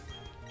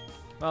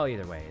 Well,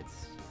 either way,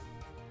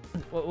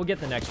 We'll get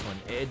the next one.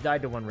 It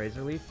died to one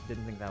Razor Leaf.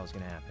 Didn't think that was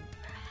going to happen.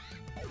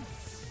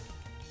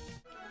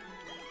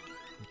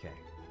 Okay.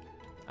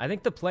 I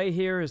think the play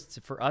here is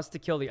for us to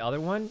kill the other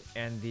one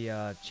and the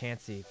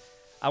Chansey.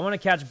 I want to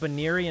catch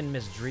Baneri and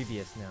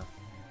Misdrevious now.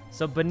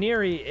 So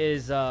Baneri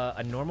is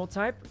a normal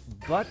type,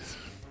 but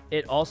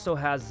it also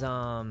has,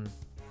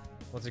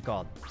 what's it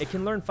called? It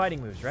can learn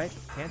fighting moves, right?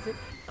 Can't it?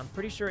 I'm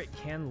pretty sure it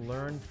can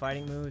learn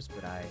fighting moves,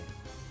 but I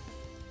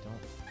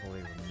don't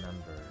fully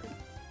remember.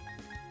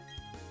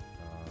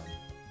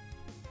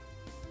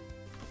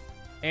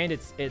 And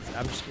it's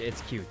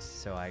cute,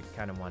 so I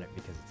kind of want it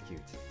because it's cute.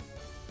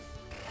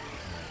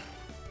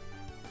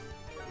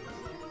 Right.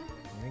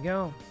 Here we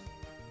go.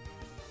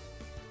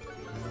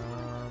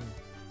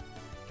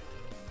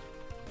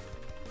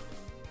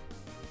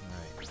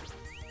 Alright.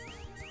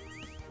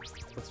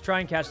 Let's try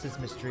and catch this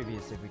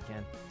Misdrevious if we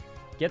can.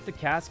 Get the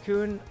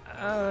Cascoon.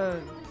 I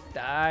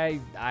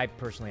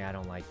personally, I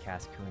don't like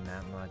Cascoon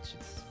that much.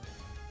 It's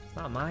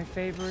not my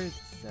favorite.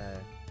 Yeah.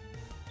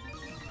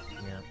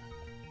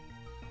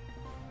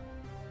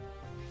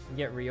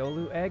 Get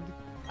Riolu egg?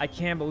 I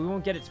can, but we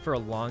won't get it for a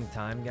long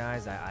time,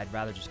 guys. I'd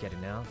rather just get it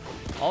now.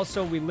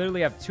 Also, we literally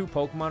have 2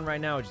 Pokemon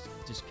right now, which is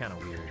just kind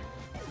of weird.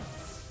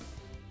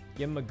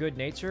 Give him a good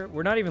nature.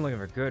 We're not even looking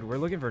for good. We're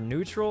looking for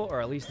neutral,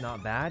 or at least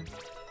not bad.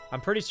 I'm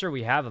pretty sure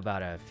we have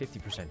about a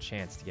 50%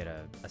 chance to get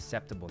a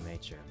acceptable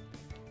nature.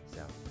 So,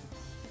 yeah.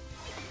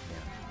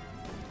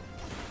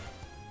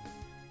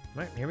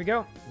 All right, here we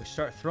go. We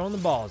start throwing the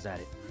balls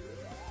at it.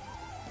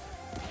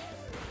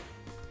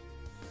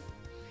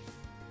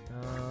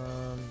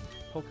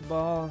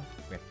 Pokeball.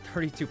 We have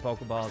 32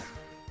 Pokeballs.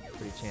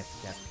 Pretty chance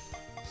to catch.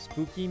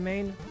 Spooky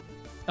main.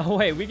 Oh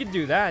wait, we could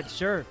do that.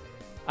 Sure.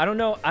 I don't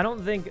know. I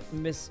don't think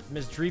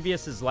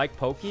Misdrevious is like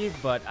Pokey,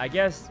 but I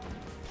guess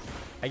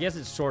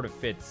it sort of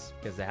fits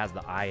because it has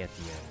the eye at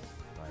the end.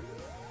 But,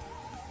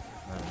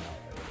 I don't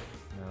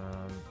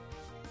know.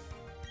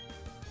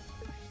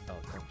 Oh,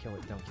 don't kill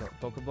it. Don't kill it.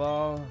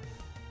 Pokeball.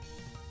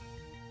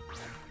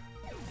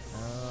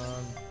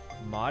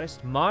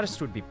 Modest? Modest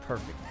would be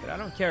perfect, but I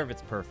don't care if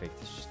it's perfect.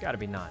 It's just got to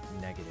be not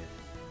negative.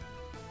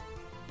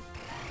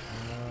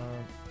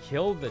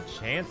 Kill the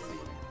Chansey.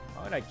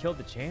 Why would I kill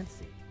the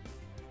Chansey?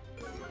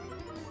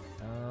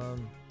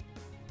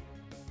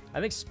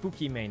 I think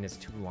Spooky Mane is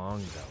too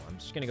long, though. I'm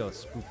just going to go with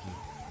Spooky.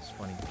 It's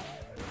funny.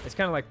 It's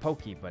kind of like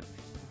Pokey, but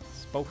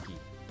Spooky.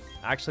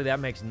 Actually,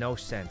 that makes no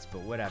sense, but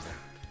whatever.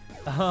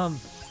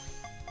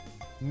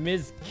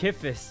 Ms.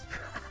 Kiffis.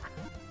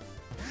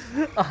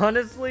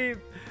 Honestly...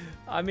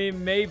 I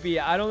mean, maybe.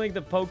 I don't think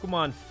the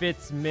Pokemon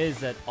fits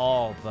Miz at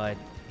all, but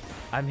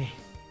I mean,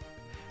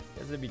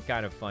 this would be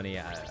kind of funny.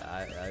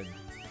 I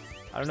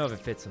don't know if it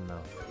fits him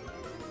though.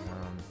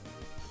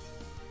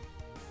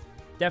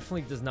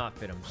 Definitely does not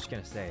fit him. I'm just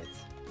gonna say it.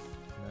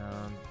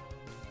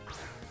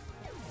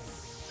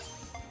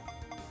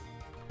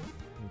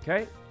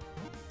 Okay,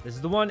 this is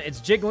the one.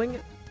 It's jiggling,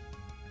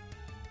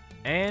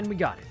 and we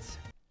got it.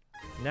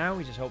 Now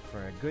we just hope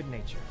for a good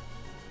nature.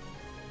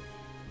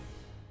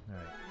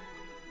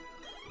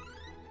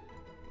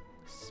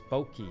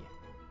 Spooky.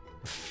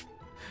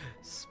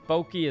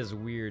 Spooky is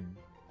weird.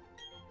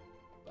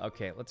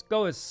 Okay, let's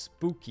go with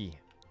Spooky.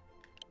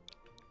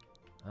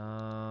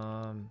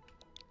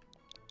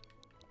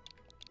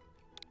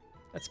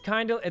 It's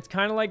kind of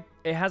like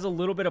it has a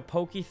little bit of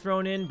Pokey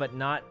thrown in, but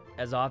not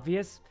as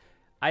obvious.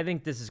 I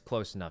think this is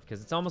close enough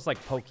because it's almost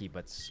like Pokey,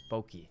 but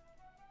spooky.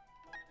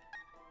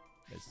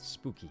 It's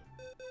spooky.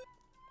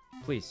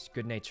 Please,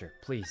 good nature,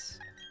 please.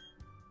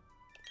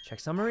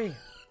 Check summary.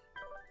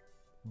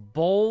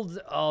 Bold.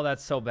 Oh,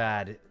 that's so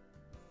bad.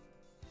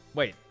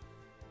 Wait,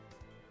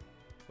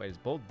 is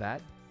bold bad?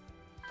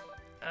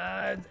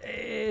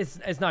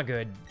 It's not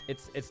good.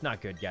 It's not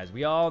good, guys.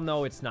 We all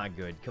know it's not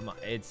good. Come on,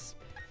 it's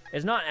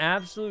not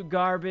absolute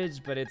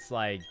garbage, but it's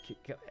like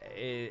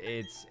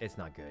it's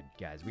not good,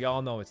 guys. We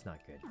all know it's not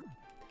good.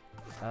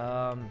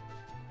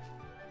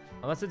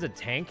 Unless it's a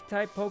tank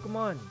type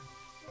Pokemon.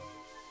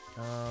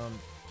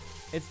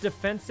 It's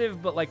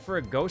defensive, but like for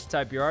a ghost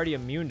type, you're already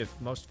immune to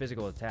most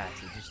physical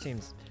attacks. It just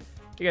seems...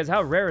 You guys,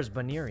 how rare is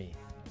Baneri?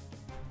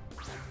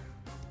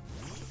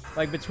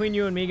 Like, between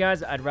you and me,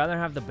 guys, I'd rather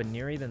have the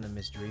Baneri than the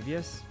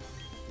Misdrevious.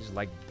 I just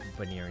like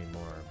Baneri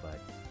more, but...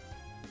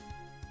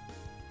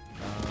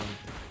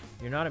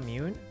 You're not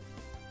immune?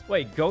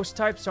 Wait, ghost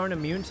types aren't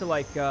immune to,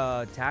 like,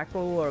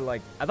 tackle or,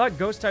 like... I thought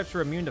ghost types were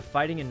immune to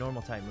fighting and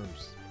normal type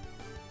moves.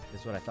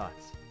 That's what I thought.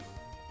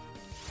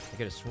 I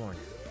could have sworn.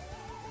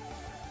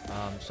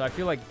 So I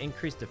feel like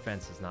increased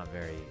defense is not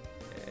very...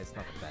 It's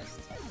not the best.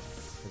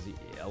 Because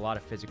a lot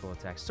of physical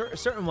attacks.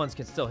 Certain ones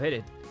can still hit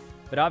it.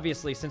 But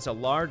obviously, since a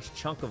large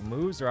chunk of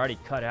moves are already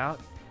cut out,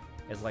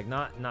 it's like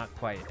not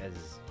quite as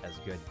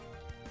good.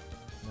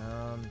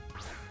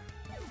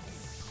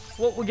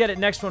 We'll get it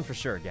next one for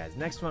sure, guys.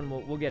 Next one,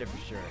 we'll get it for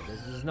sure.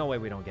 There's no way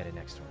we don't get it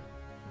next one.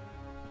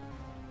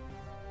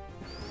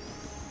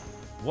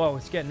 Whoa,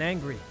 it's getting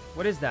angry.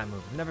 What is that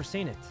move? I've never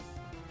seen it.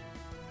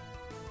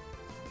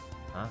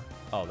 Huh?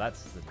 Oh,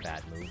 that's the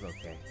bad move.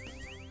 Okay.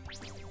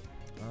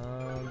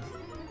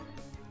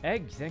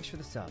 Egg, thanks for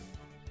the sub.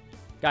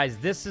 Guys,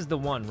 this is the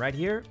one right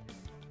here.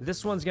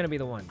 This one's gonna be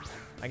the one.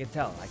 I can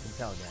tell,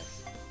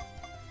 guys.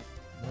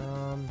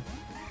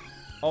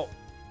 Oh.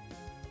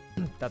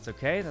 That's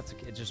okay. That's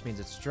okay. It just means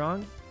it's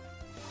strong.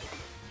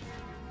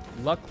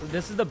 Luck.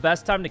 This is the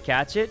best time to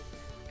catch it,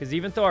 because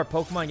even though our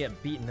Pokemon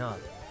get beaten up,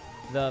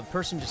 the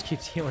person just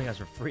keeps healing us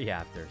for free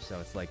after. So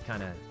it's like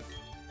kind of,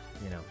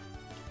 you know.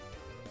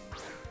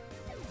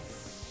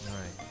 All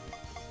right.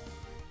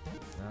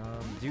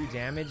 Do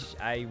damage.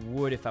 I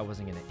would if I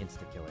wasn't gonna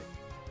insta kill it.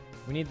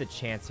 We need the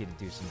Chansey to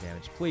do some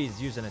damage.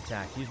 Please use an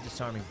attack. Use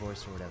Disarming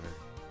Voice or whatever.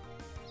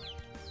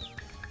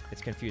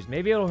 It's confused.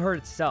 Maybe it'll hurt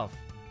itself.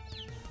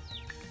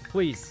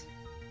 Please.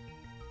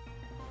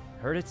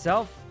 Hurt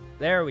itself?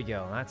 There we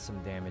go. That's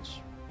some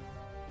damage.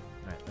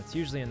 Alright, that's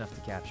usually enough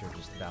to capture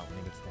just about when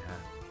it gets to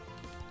half.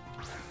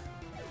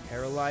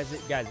 Paralyze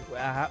it? Guys,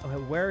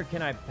 where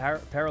can I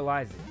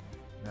paralyze it?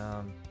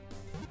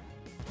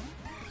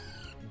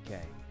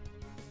 Okay.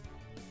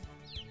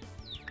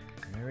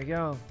 There we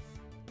go.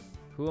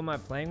 Who am I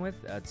playing with?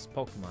 It's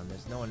Pokemon.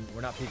 There's no one.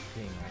 We're not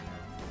PvPing right now.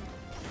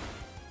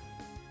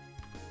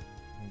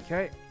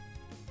 Okay.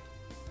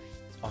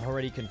 It's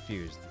already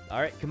confused.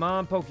 Alright, come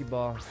on,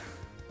 Pokeball.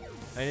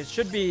 And it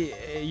should be.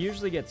 It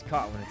usually gets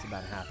caught when it's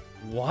about half.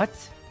 What?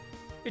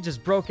 It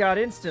just broke out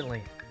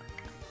instantly.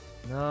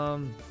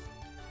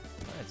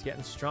 It's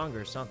getting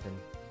stronger or something.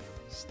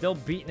 Still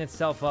beating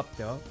itself up,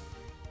 though.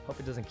 Hope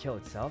it doesn't kill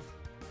itself.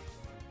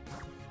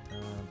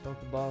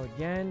 Pokeball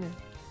again.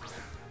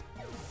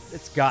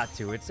 It's got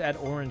to. It's at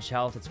orange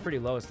health. It's pretty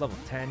low. It's level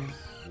 10.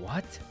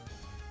 What?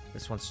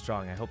 This one's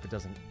strong. I hope it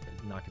doesn't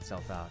knock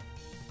itself out.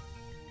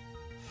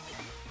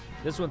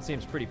 This one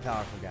seems pretty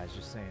powerful, guys.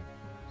 Just saying.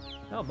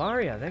 Oh,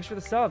 Maria, thanks for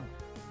the sub.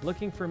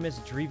 Looking for Miss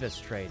Dreva's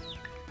trade.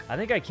 I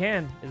think I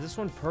can. Is this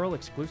one Pearl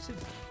exclusive?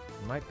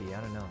 It might be.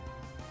 I don't know.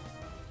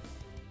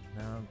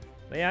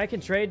 But yeah, I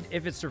can trade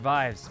if it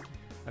survives.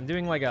 I'm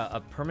doing like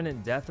a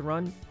permanent death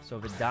run. So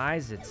if it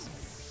dies,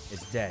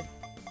 it's dead.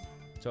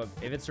 So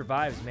if it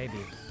survives, maybe.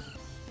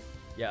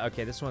 Yeah,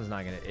 okay, this one's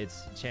not gonna.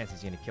 It's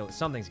Chansey's gonna kill it.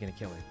 Something's gonna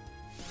kill it.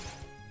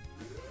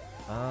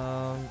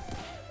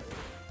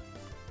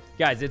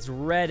 Guys, it's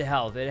red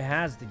health. It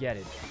has to get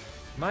it.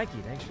 Mikey,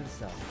 thanks for the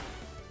sub.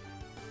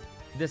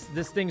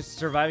 This thing's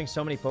surviving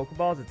so many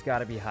Pokeballs. It's got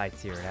to be high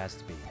tier. It has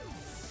to be.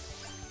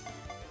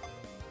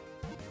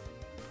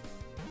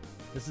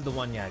 This is the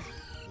one, guys.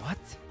 What?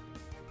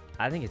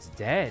 I think it's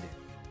dead.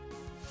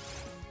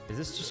 Is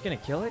this just gonna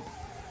kill it?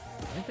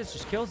 I think this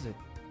just kills it.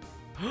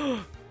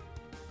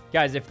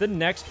 Guys, if the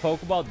next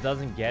Pokeball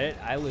doesn't get it,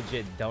 I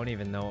legit don't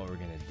even know what we're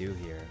gonna do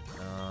here.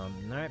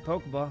 Alright,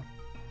 Pokeball.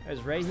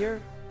 Is Ray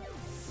here?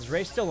 Is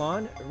Ray still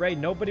on? Ray,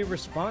 nobody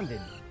responded.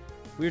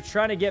 We were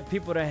trying to get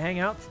people to hang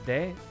out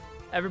today.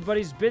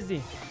 Everybody's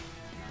busy.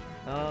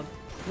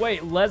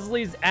 Wait,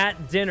 Leslie's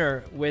at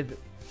dinner with...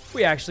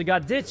 We actually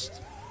got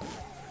ditched.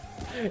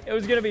 It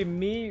was gonna be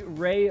me,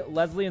 Ray,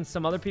 Leslie, and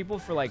some other people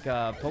for like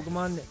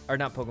Pokemon... Or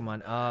not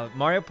Pokemon,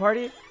 Mario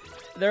Party.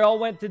 They all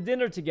went to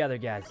dinner together,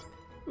 guys.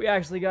 We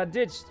actually got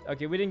ditched.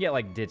 Okay, we didn't get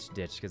like ditched,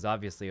 because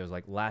obviously it was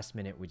like last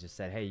minute we just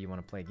said, hey, you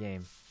want to play a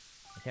game?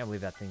 I can't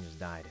believe that thing just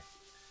died.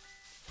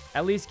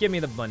 At least give me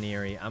the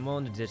Bunnery. I'm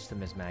willing to ditch the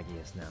Miss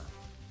Magius now.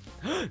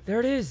 There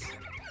it is!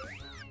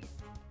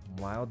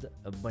 Wild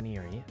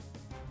Bunnery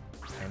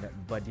and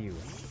Badoo.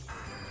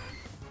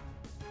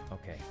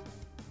 Okay.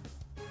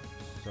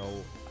 So,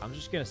 I'm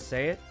just going to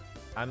say it.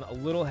 I'm a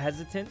little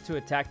hesitant to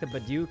attack the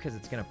Badoo because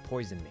it's going to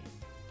poison me.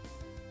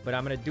 But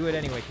I'm going to do it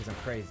anyway because I'm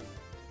crazy.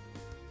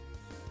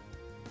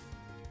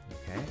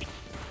 Okay.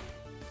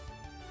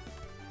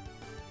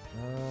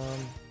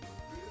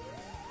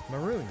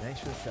 Maroon, thanks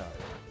for the sub.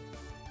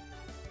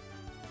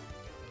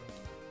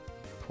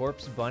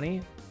 Corpse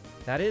Bunny?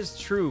 That is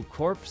true.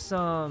 Corpse,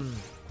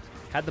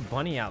 had the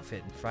bunny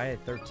outfit in Friday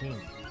the 13th.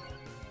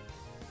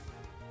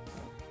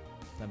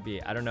 That'd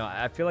be, I don't know.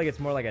 I feel like it's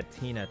more like a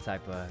Tina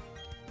type of,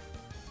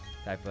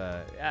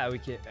 yeah, we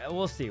can,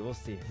 we'll see.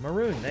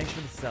 Maroon, thanks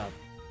for the sub.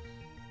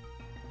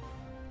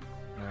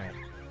 All right.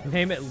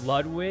 Name it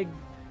Ludwig?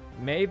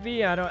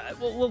 Maybe, I don't,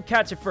 we'll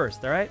catch it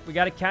first, all right? We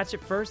got to catch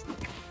it first.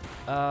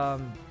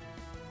 Okay.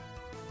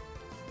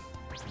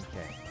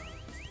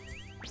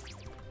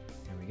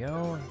 There we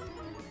go.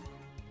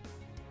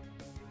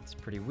 It's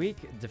pretty weak.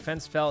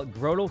 Defense fell.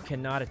 Grotle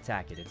cannot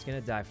attack it. It's going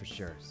to die for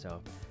sure.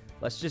 So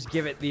let's just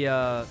give it the,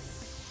 a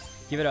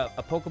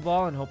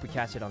Pokeball and hope we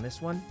catch it on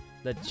this one.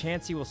 The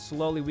Chansey will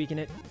slowly weaken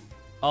it.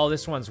 Oh,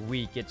 this one's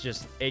weak.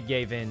 It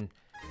gave in.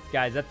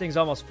 Guys, that thing's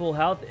almost full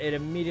health. It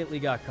immediately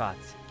got caught.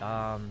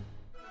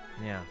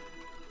 Yeah.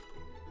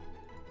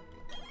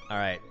 All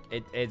right.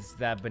 It's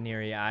that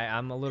Bunnery.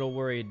 I'm a little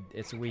worried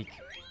it's weak.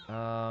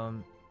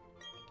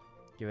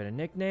 Give it a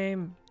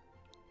nickname.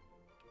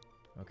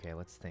 Okay,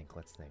 let's think.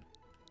 All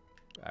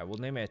right, we'll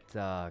name it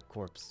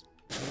Corpse.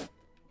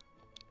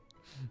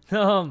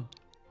 I'm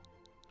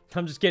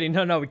just kidding.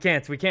 No, we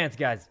can't. We can't,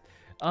 guys.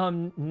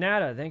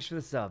 Nada, thanks for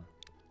the sub.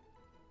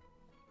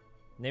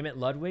 Name it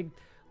Ludwig.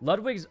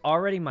 Ludwig's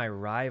already my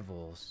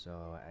rival,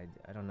 so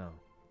I don't know.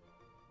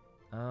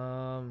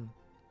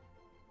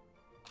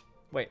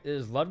 Wait,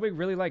 is Ludwig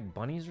really like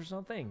bunnies or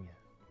something?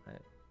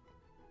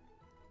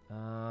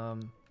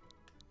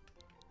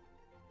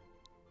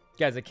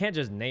 Guys, I can't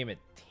just name it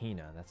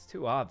Tina. That's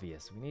too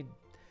obvious.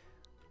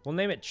 We'll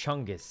name it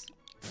Chungus.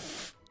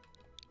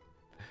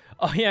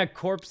 Oh yeah,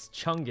 Corpse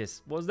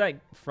Chungus. What was that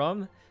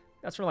from?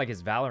 That's from like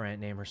his Valorant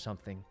name or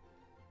something.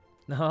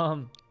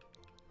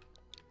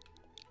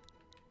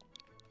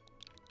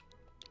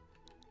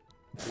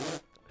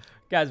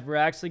 Guys, we're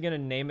actually gonna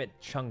name it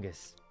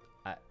Chungus.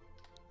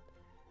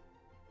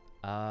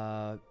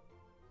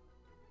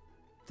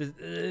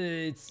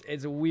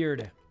 It's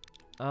weird.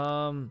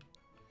 All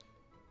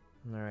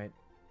right,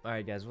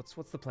 guys. What's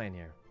the plan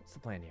here? What's the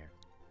plan here?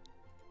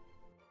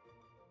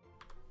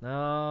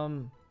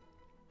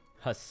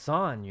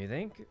 Hasan, you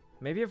think?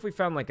 Maybe if we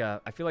found like I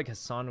feel like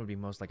Hasan would be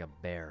most like a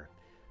bear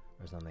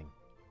or something.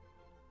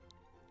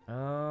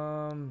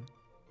 I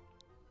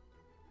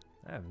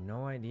have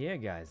no idea,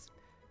 guys.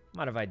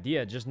 I'm out of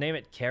idea. Just name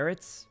it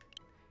Carrots.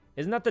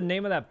 Isn't that the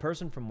name of that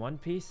person from One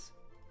Piece?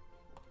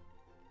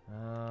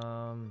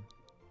 I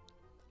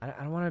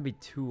don't want to be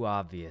too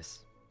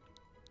obvious.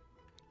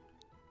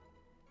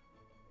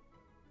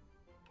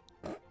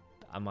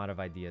 I'm out of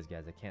ideas,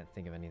 guys. I can't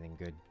think of anything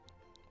good.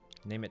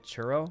 Name it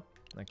Churro.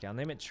 Okay, I'll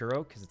name it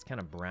Churro because it's kind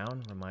of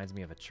brown. Reminds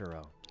me of a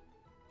churro.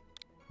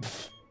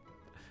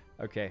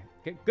 Okay,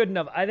 good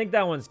enough. I think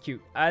that one's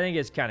cute. I think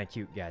it's kind of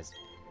cute, guys.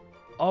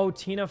 Oh,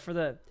 Tina for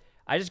the...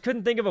 I just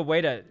couldn't think of a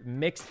way to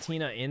mix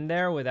Tina in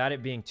there without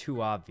it being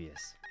too obvious.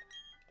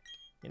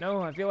 You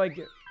know, I feel like...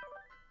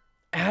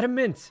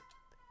 Adamant!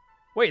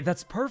 Wait,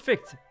 that's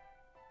perfect!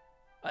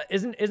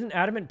 Isn't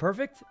Adamant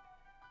perfect?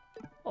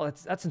 Oh,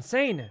 that's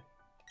insane!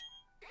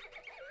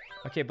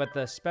 Okay, but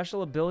the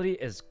special ability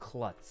is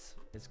Klutz.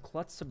 Is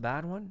Klutz a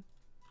bad one?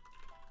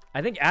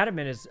 I think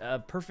Adamant is a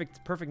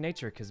perfect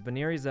nature, because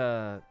Baniri's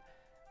a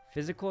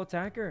physical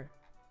attacker.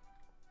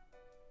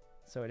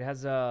 So it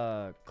has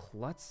a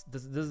Klutz.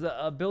 Does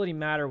the ability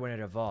matter when it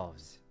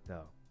evolves,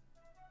 though?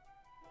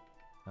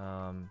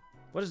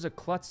 What does a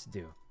Klutz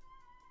do?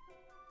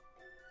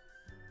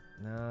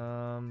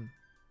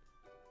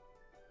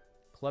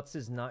 Klutz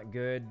is not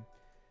good.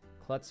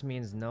 Klutz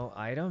means no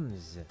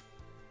items.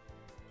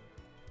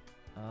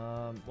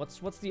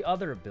 What's the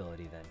other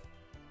ability then?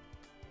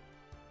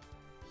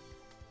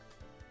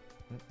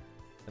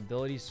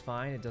 Ability's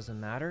fine, it doesn't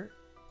matter.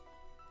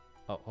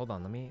 Oh, hold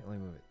on, let me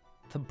move it.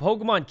 The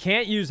Pokemon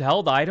can't use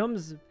held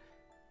items?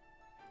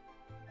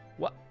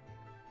 What?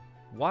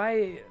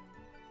 Why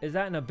is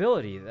that an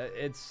ability?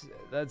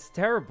 That's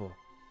terrible.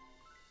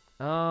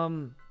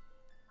 Why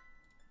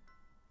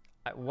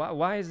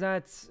is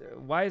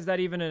that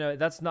even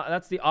that's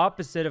the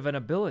opposite of an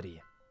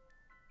ability.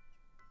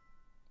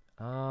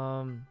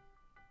 I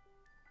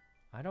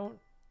don't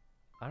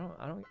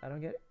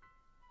get it.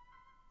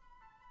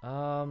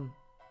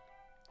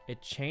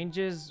 It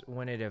changes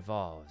when it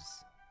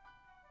evolves.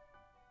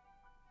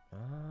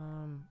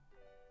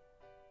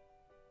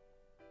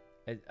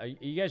 Are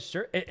you guys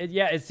sure?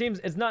 Yeah, it seems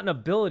it's not an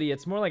ability.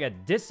 It's more like a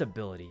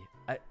disability.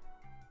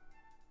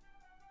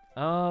 I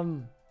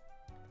don't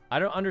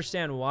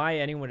understand why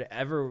anyone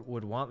ever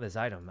would want this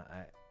item.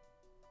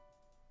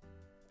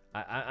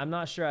 I'm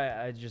not sure.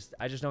 I just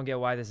don't get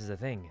why this is a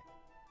thing.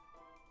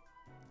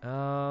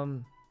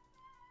 Well,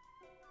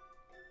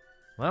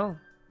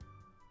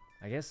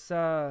 I guess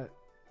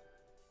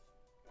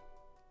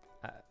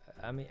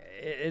I mean,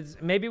 it's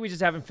maybe we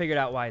just haven't figured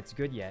out why it's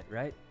good yet,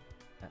 right?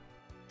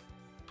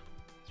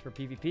 It's for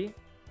PvP.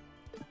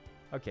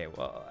 Okay,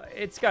 well,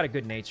 it's got a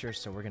good nature,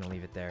 so we're gonna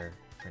leave it there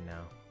for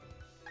now.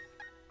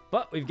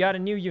 But we've got a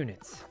new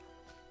unit.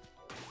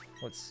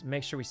 Let's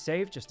make sure we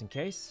save just in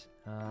case.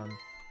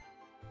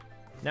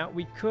 Now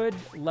we could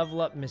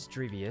level up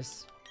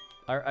Misdrevious,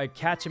 or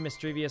catch a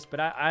Misdrevious, but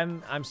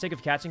I'm sick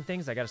of catching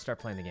things. I got to start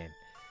playing the game.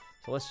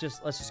 So let's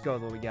just go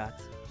with what we got.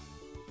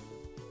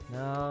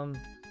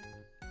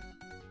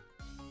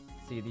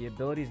 See, the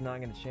ability's not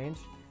going to change.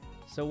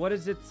 So what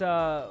is it?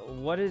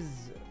 What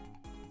is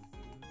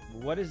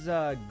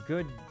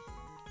good?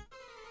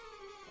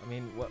 I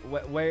mean,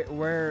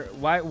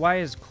 why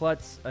is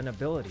Klutz an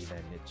ability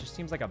then? It just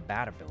seems like a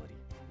bad ability.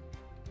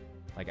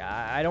 Like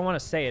I don't want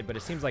to say it, but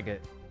it seems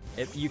like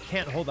you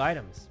can't hold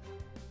items.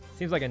 It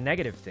seems like a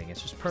negative thing.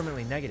 It's just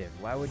permanently negative.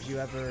 Why would you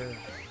ever?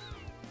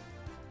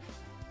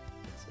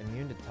 It's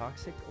immune to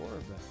toxic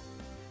orb.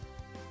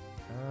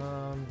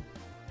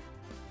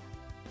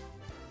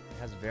 It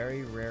has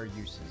very rare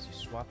uses. You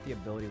swap the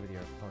ability with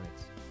your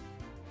opponents.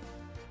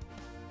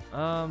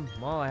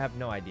 Well, I have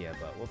no idea,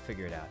 but we'll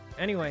figure it out.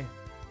 Anyway,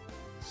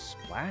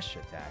 splash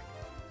attack.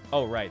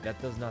 Oh, right, that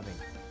does nothing.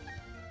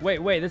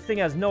 Wait, this thing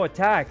has no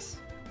attacks.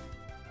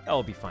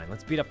 That'll be fine.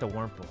 Let's beat up the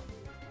Wurmple.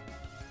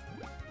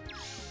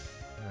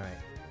 Alright.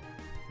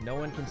 No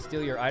one can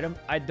steal your item.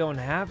 I don't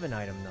have an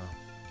item, though.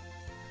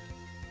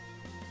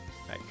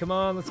 Alright, come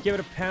on. Let's give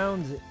it a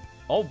pound.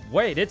 Oh,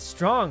 wait. It's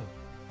strong.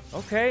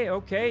 Okay.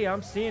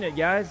 I'm seeing it,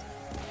 guys.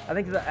 I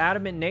think the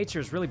adamant nature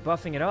is really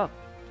buffing it up.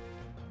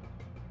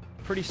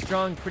 Pretty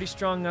strong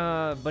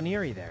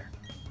Baniri there.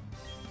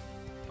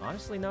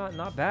 honestly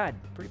not bad.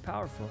 Pretty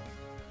powerful.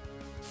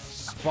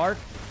 Spark.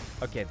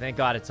 Okay, thank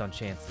God it's on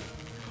Chansey.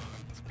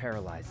 It's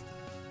paralyzed.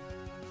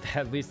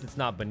 At least it's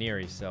not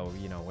Baneri, so,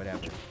 you know,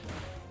 whatever.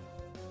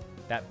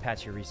 That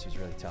Pachirisu is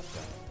really tough,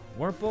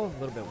 though. Wurmple, a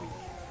little bit weak.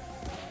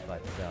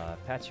 But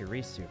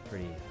Pachirisu,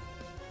 pretty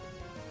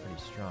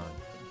strong.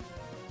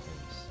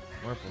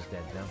 Wurmple's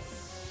dead, though.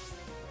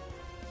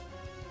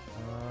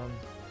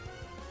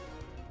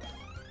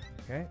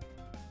 Okay.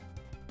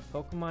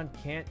 Pokemon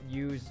can't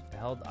use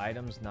held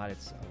items, not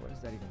its... what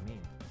does that even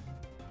mean?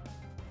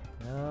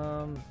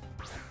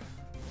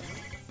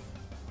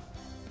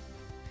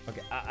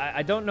 Okay,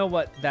 I don't know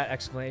what that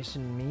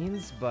explanation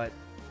means, but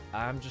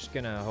I'm just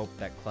gonna hope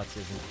that Klutz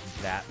isn't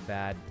that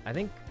bad. I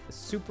think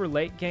super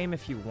late game,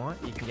 if you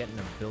want, you can get an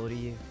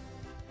ability...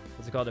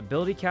 what's it called?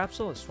 Ability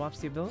capsule? It swaps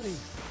the ability.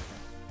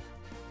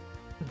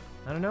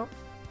 I don't know.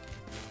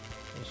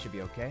 It should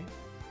be okay.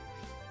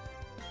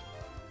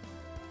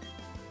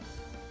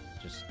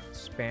 Just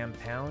spam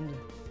pound.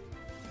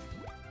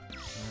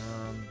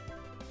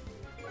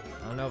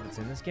 I don't know if it's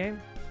in this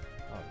game.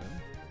 Oh,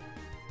 really?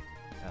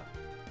 Oh.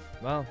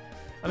 Well,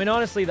 I mean,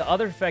 honestly, the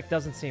other effect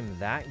doesn't seem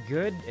that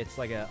good. It's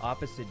like an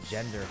opposite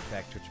gender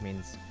effect, which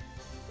means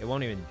it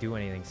won't even do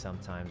anything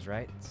sometimes,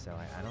 right? So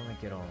I don't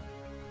think it'll...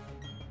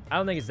 I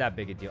don't think it's that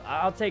big a deal.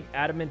 I'll take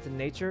Adamant in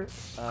Nature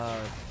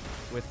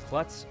with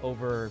Klutz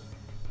over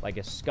like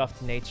a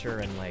Scuffed Nature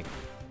and like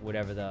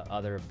whatever the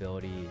other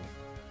ability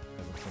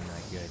doesn't seem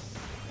that good.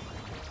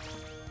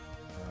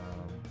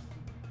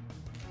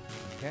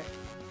 Okay.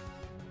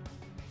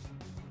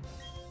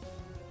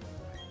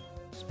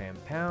 Spam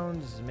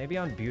pounds. Maybe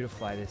on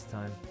Beautifly this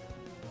time.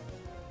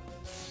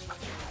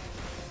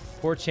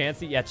 Poor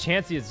Chansey. Yeah,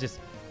 Chansey is just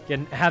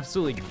getting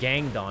absolutely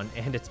ganged on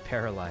and it's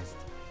paralyzed.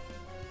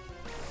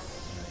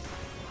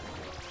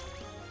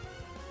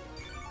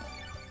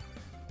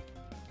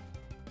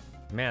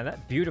 Man,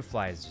 that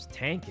Beautifly is just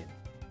tanking.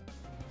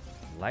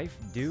 Life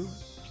do?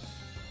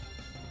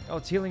 Oh,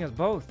 it's healing us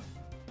both.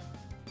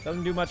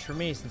 Doesn't do much for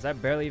me since I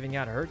barely even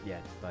got hurt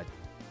yet, but...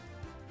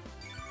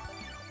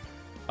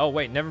 oh,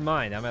 wait, never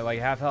mind. I'm at like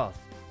half health.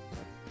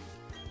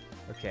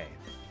 Okay.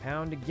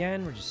 Pound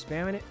again. We're just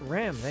spamming it.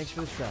 Ram, thanks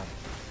for the sub.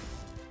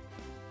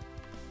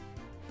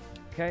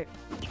 Okay.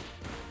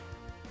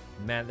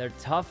 Man, they're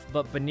tough,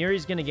 but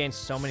Baneri's going to gain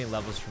so many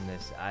levels from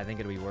this. I think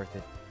it'll be worth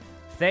it.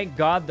 Thank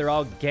God they're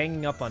all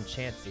ganging up on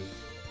Chansey.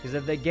 Because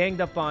if they ganged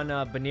up on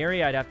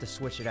Baneri, I'd have to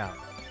switch it out.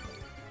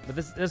 But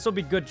this will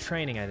be good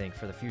training, I think,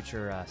 for the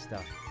future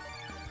stuff.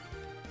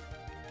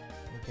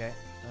 Okay.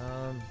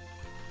 Alright.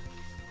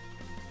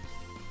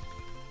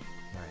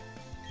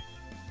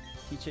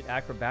 Teach it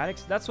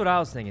acrobatics. That's what I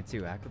was thinking,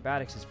 too.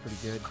 Acrobatics is pretty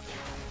good.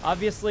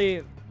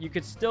 Obviously, you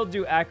could still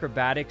do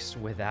acrobatics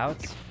without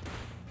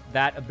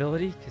that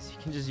ability. Because you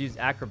can just use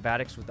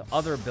acrobatics with the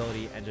other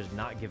ability and just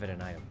not give it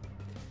an item.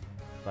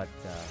 But,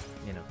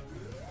 you know.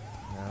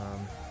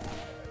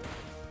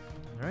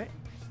 Alright.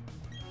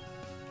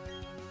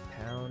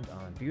 Pound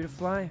on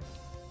Beautifly.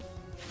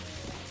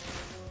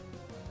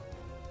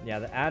 Yeah,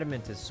 the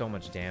Adamant is so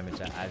much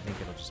damage. I think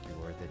it'll just be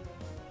worth it.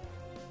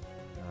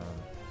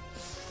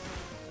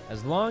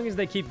 As long as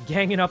they keep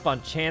ganging up on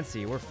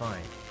Chansey, we're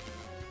fine.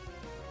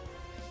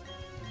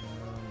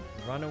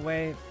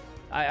 Runaway.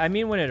 I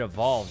mean, when it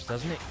evolves,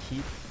 doesn't it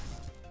keep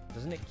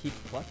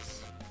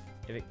Klutz?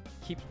 If it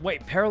keeps...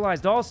 wait,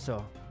 paralyzed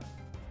also.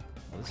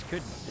 Well,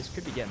 this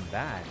could be getting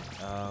bad.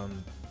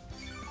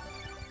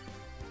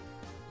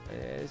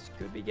 This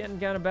could be getting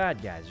kind of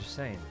bad, guys. Just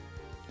saying.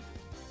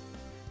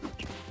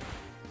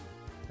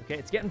 Okay,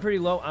 it's getting pretty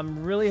low.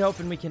 I'm really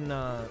hoping we can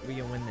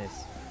win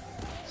this.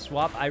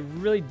 Swap. I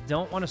really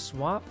don't want to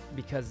swap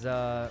because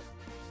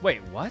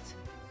wait, what?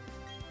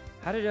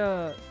 How did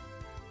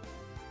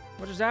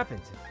what just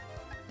happened?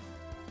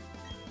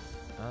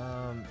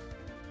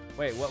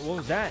 Wait, what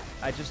was that?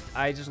 I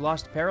just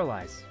lost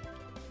Paralyze.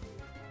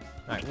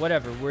 All right,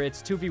 whatever.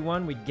 It's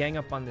 2v1. We gang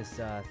up on this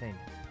thing.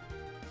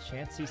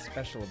 Chansey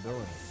special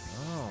ability.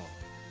 Oh,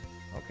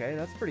 okay,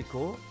 that's pretty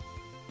cool.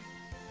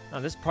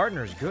 Oh, this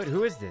partner is good.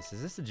 Who is this?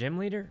 Is this the gym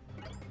leader?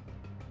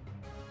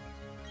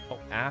 Oh,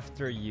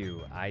 after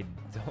you. I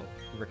don't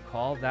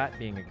recall that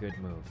being a good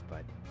move,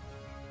 but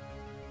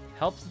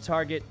helps the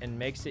target and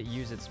makes it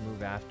use its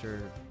move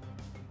after.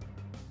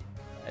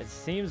 It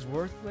seems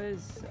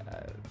worthless.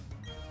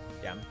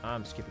 Yeah,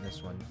 I'm skipping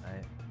this one.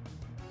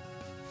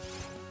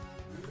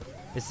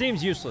 It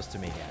seems useless to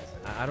me,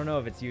 guys. I don't know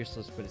if it's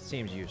useless, but it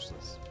seems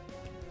useless.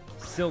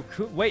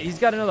 Sykkuno. Wait, he's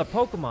got another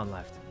Pokemon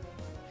left.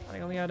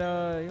 I only had he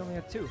only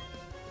had 2. All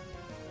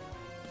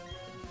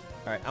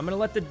right, I'm gonna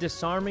let the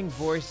disarming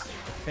voice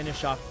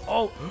finish off.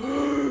 Oh.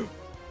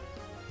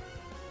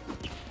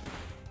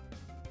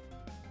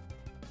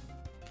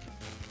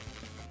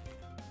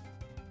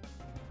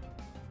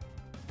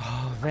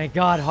 Oh, thank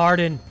God,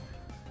 Harden.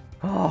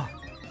 Oh,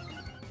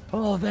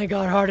 thank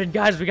God, Harden.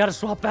 Guys, we gotta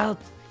swap out.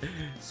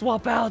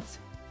 Swap out.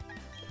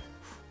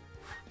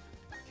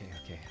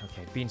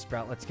 Okay. Bean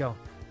Sprout, let's go.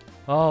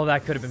 Oh,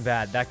 that could have been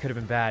bad. That could have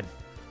been bad.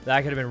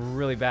 That could have been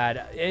really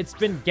bad. It's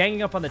been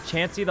ganging up on the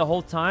Chansey the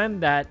whole time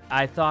that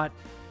I thought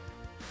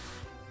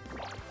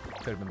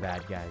could have been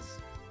bad, guys.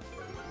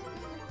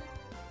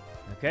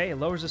 Okay, it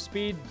lowers the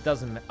speed.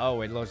 Doesn't...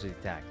 Oh, it lowers the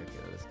attack. Okay,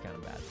 that's kind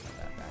of bad. Not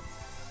that bad.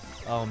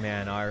 Oh,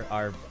 man.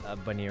 Our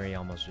Baniri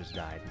almost just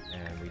died,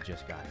 and we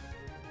just got it.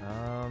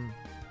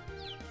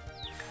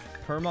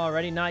 Perma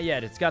already? Not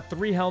yet. It's got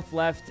 3 health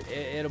left.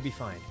 It'll be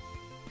fine.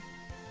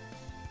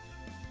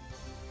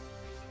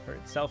 Hurt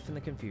itself in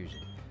the confusion.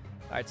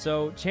 Alright,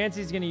 so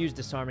Chansey's going to use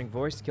Disarming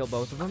Voice to kill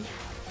both of them.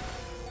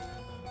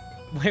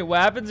 Wait, what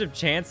happens if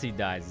Chansey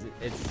dies?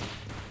 It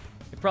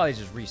probably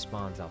just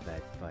respawns, I'll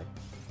bet, but...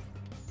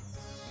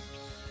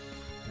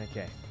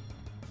 Okay.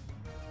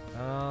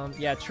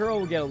 Yeah, Churro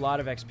will get a lot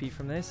of XP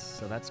from this,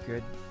 so that's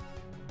good.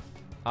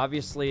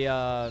 Obviously,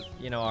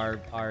 you know,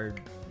 our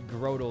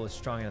Grodel is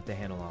strong enough to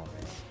handle all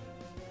of this.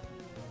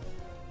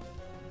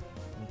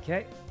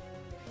 Okay.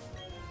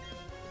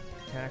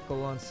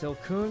 Tackle on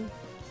Sykkuno.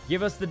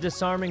 Give us the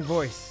Disarming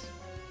Voice.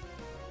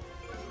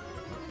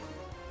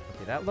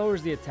 Okay, that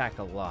lowers the attack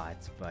a lot,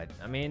 but,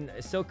 I mean,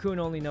 Sykkuno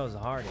only knows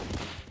hard.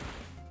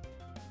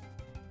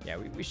 Yeah,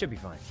 we should be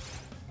fine.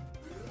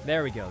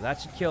 There we go.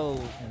 That should kill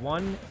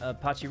one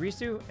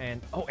Pachirisu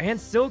and... Oh, and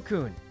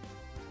Sykkuno.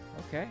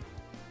 Okay.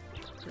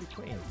 Pretty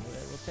clean.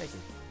 We'll take it.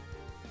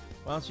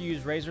 Why don't you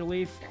use Razor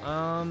Leaf?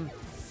 I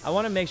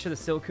want to make sure the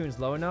Sykkuno's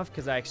low enough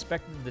because I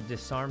expected the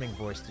Disarming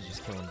Voice to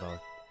just kill them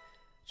both.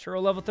 Churro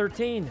level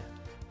 13.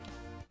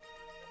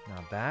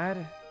 Not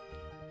bad.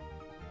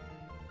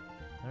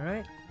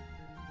 Alright.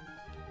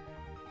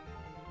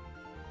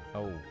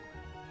 Oh.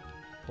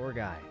 Poor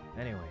guy.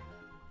 Anyway.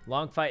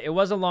 Long fight. It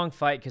was a long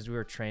fight because we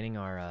were training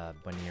our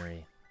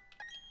Baniri.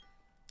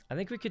 I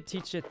think we could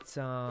teach it...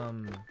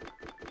 Should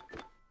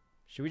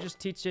we just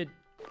teach it...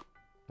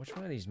 Which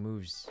one of these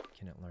moves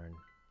can it learn?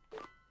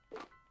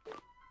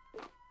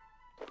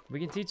 We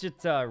can teach it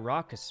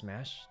Rock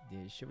Smash.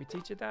 Should we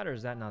teach it that, or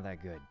is that not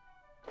that good?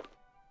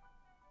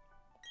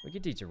 We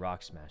could teach it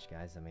Rock Smash,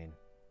 guys. I mean,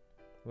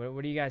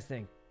 what do you guys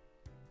think?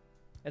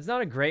 It's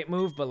not a great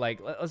move, but, like,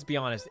 let's be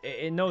honest.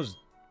 It knows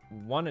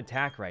one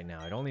attack right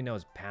now. It only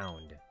knows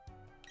Pound.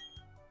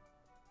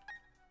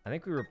 I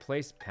think we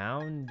replace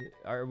Pound,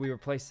 or we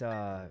replace,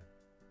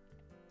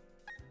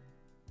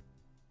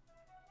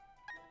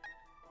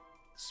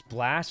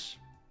 Splash.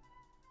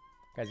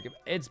 Guys,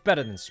 it's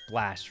better than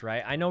Splash,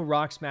 right? I know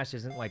Rock Smash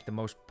isn't, like, the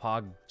most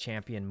Pog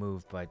champion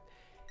move, but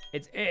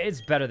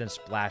it's better than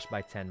Splash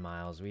by 10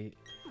 miles.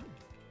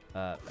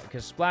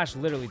 Because Splash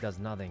literally does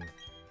nothing.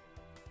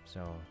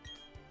 So,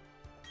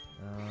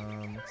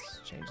 let's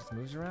change its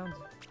moves around.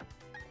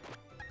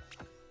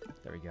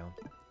 There we go.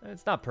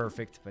 It's not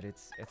perfect, but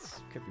it's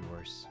could be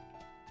worse.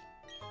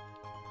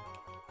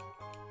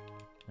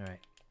 All right.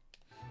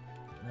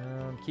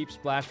 Keep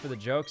Splash for the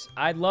jokes.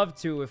 I'd love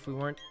to if we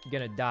weren't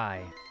gonna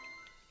die.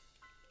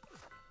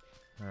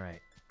 All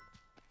right.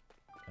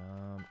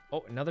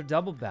 Oh, another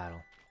double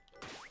battle.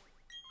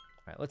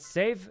 All right, let's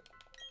save.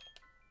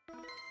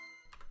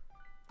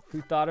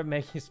 Who thought of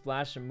making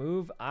Splash a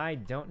move? I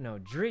don't know.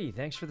 Dree,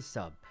 thanks for the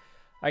sub.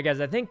 All right,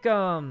 guys. I think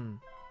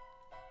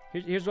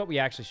here's what we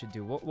actually should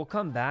do. We'll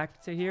come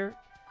back to here.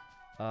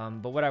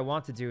 But what I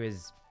want to do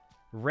is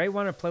Ray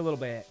wanted to play a little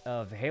bit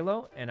of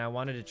Halo, and I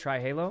wanted to try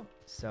Halo.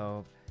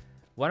 So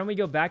why don't we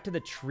go back to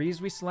the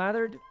trees we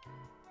slathered,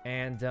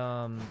 and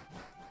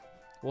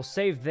we'll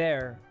save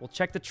there. We'll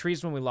check the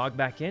trees when we log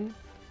back in,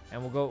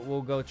 and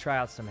we'll go try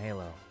out some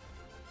Halo.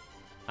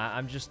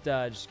 I'm just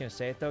gonna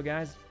say it though,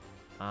 guys.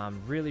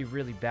 I'm really,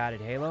 really bad at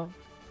Halo.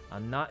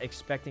 I'm not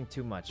expecting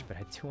too much, but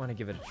I do want to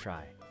give it a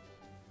try.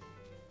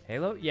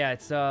 Halo? Yeah,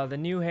 it's the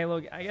new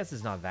Halo. I guess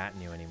it's not that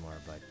new anymore,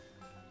 but...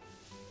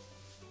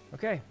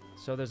 Okay,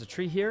 so there's a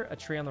tree here, a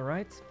tree on the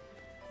right.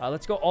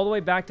 Let's go all the way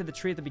back to the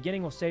tree at the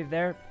beginning. We'll save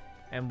there,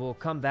 and we'll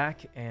come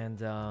back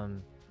and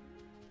we'll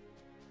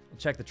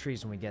check the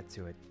trees when we get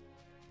to it.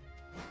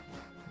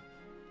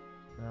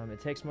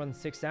 It takes more than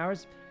 6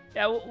 hours.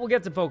 Yeah, we'll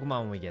get to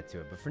Pokemon when we get to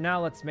it. But for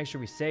now, let's make sure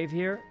we save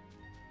here,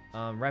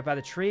 right by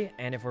the tree.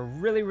 And if we're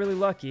really, really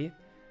lucky,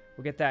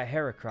 we'll get that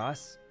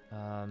Heracross.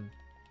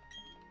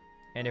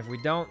 And if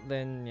we don't,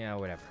 then, yeah,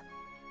 whatever.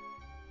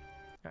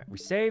 All right, we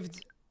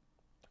saved.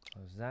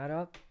 Close that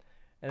up.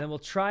 And then we'll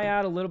try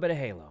out a little bit of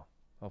Halo,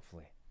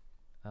 hopefully.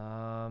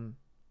 Turn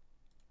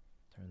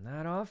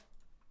that off.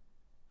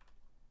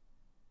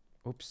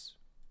 Oops.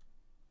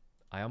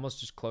 I almost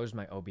just closed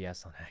my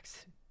OBS on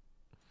accident.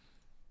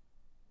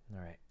 All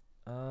right.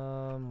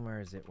 Where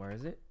is it? Where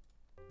is it?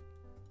 All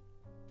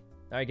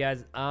right,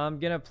 guys. I'm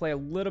going to play a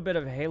little bit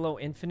of Halo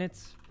Infinite.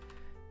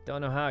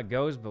 Don't know how it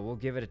goes, but we'll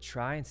give it a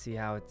try and see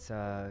how it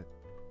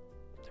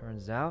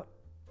turns out.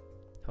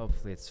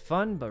 Hopefully it's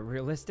fun, but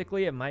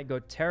realistically, it might go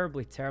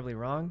terribly, terribly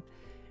wrong.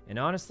 And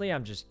honestly,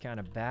 I'm just kind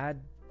of bad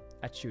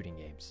at shooting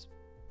games.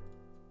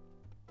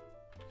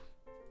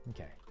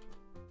 Okay.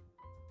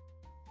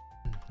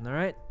 All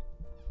right.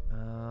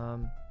 I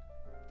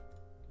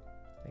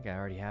think I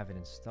already have it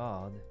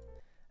installed.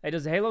 Hey,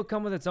 does Halo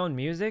come with its own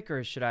music,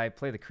 or should I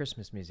play the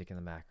Christmas music in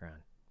the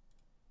background?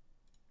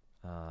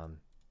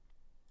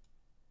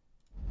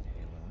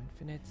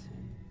 Infinite.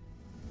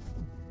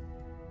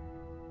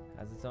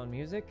 Has its own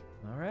music.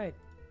 All right.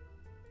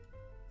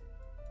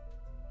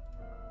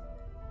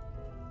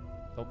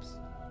 Oops.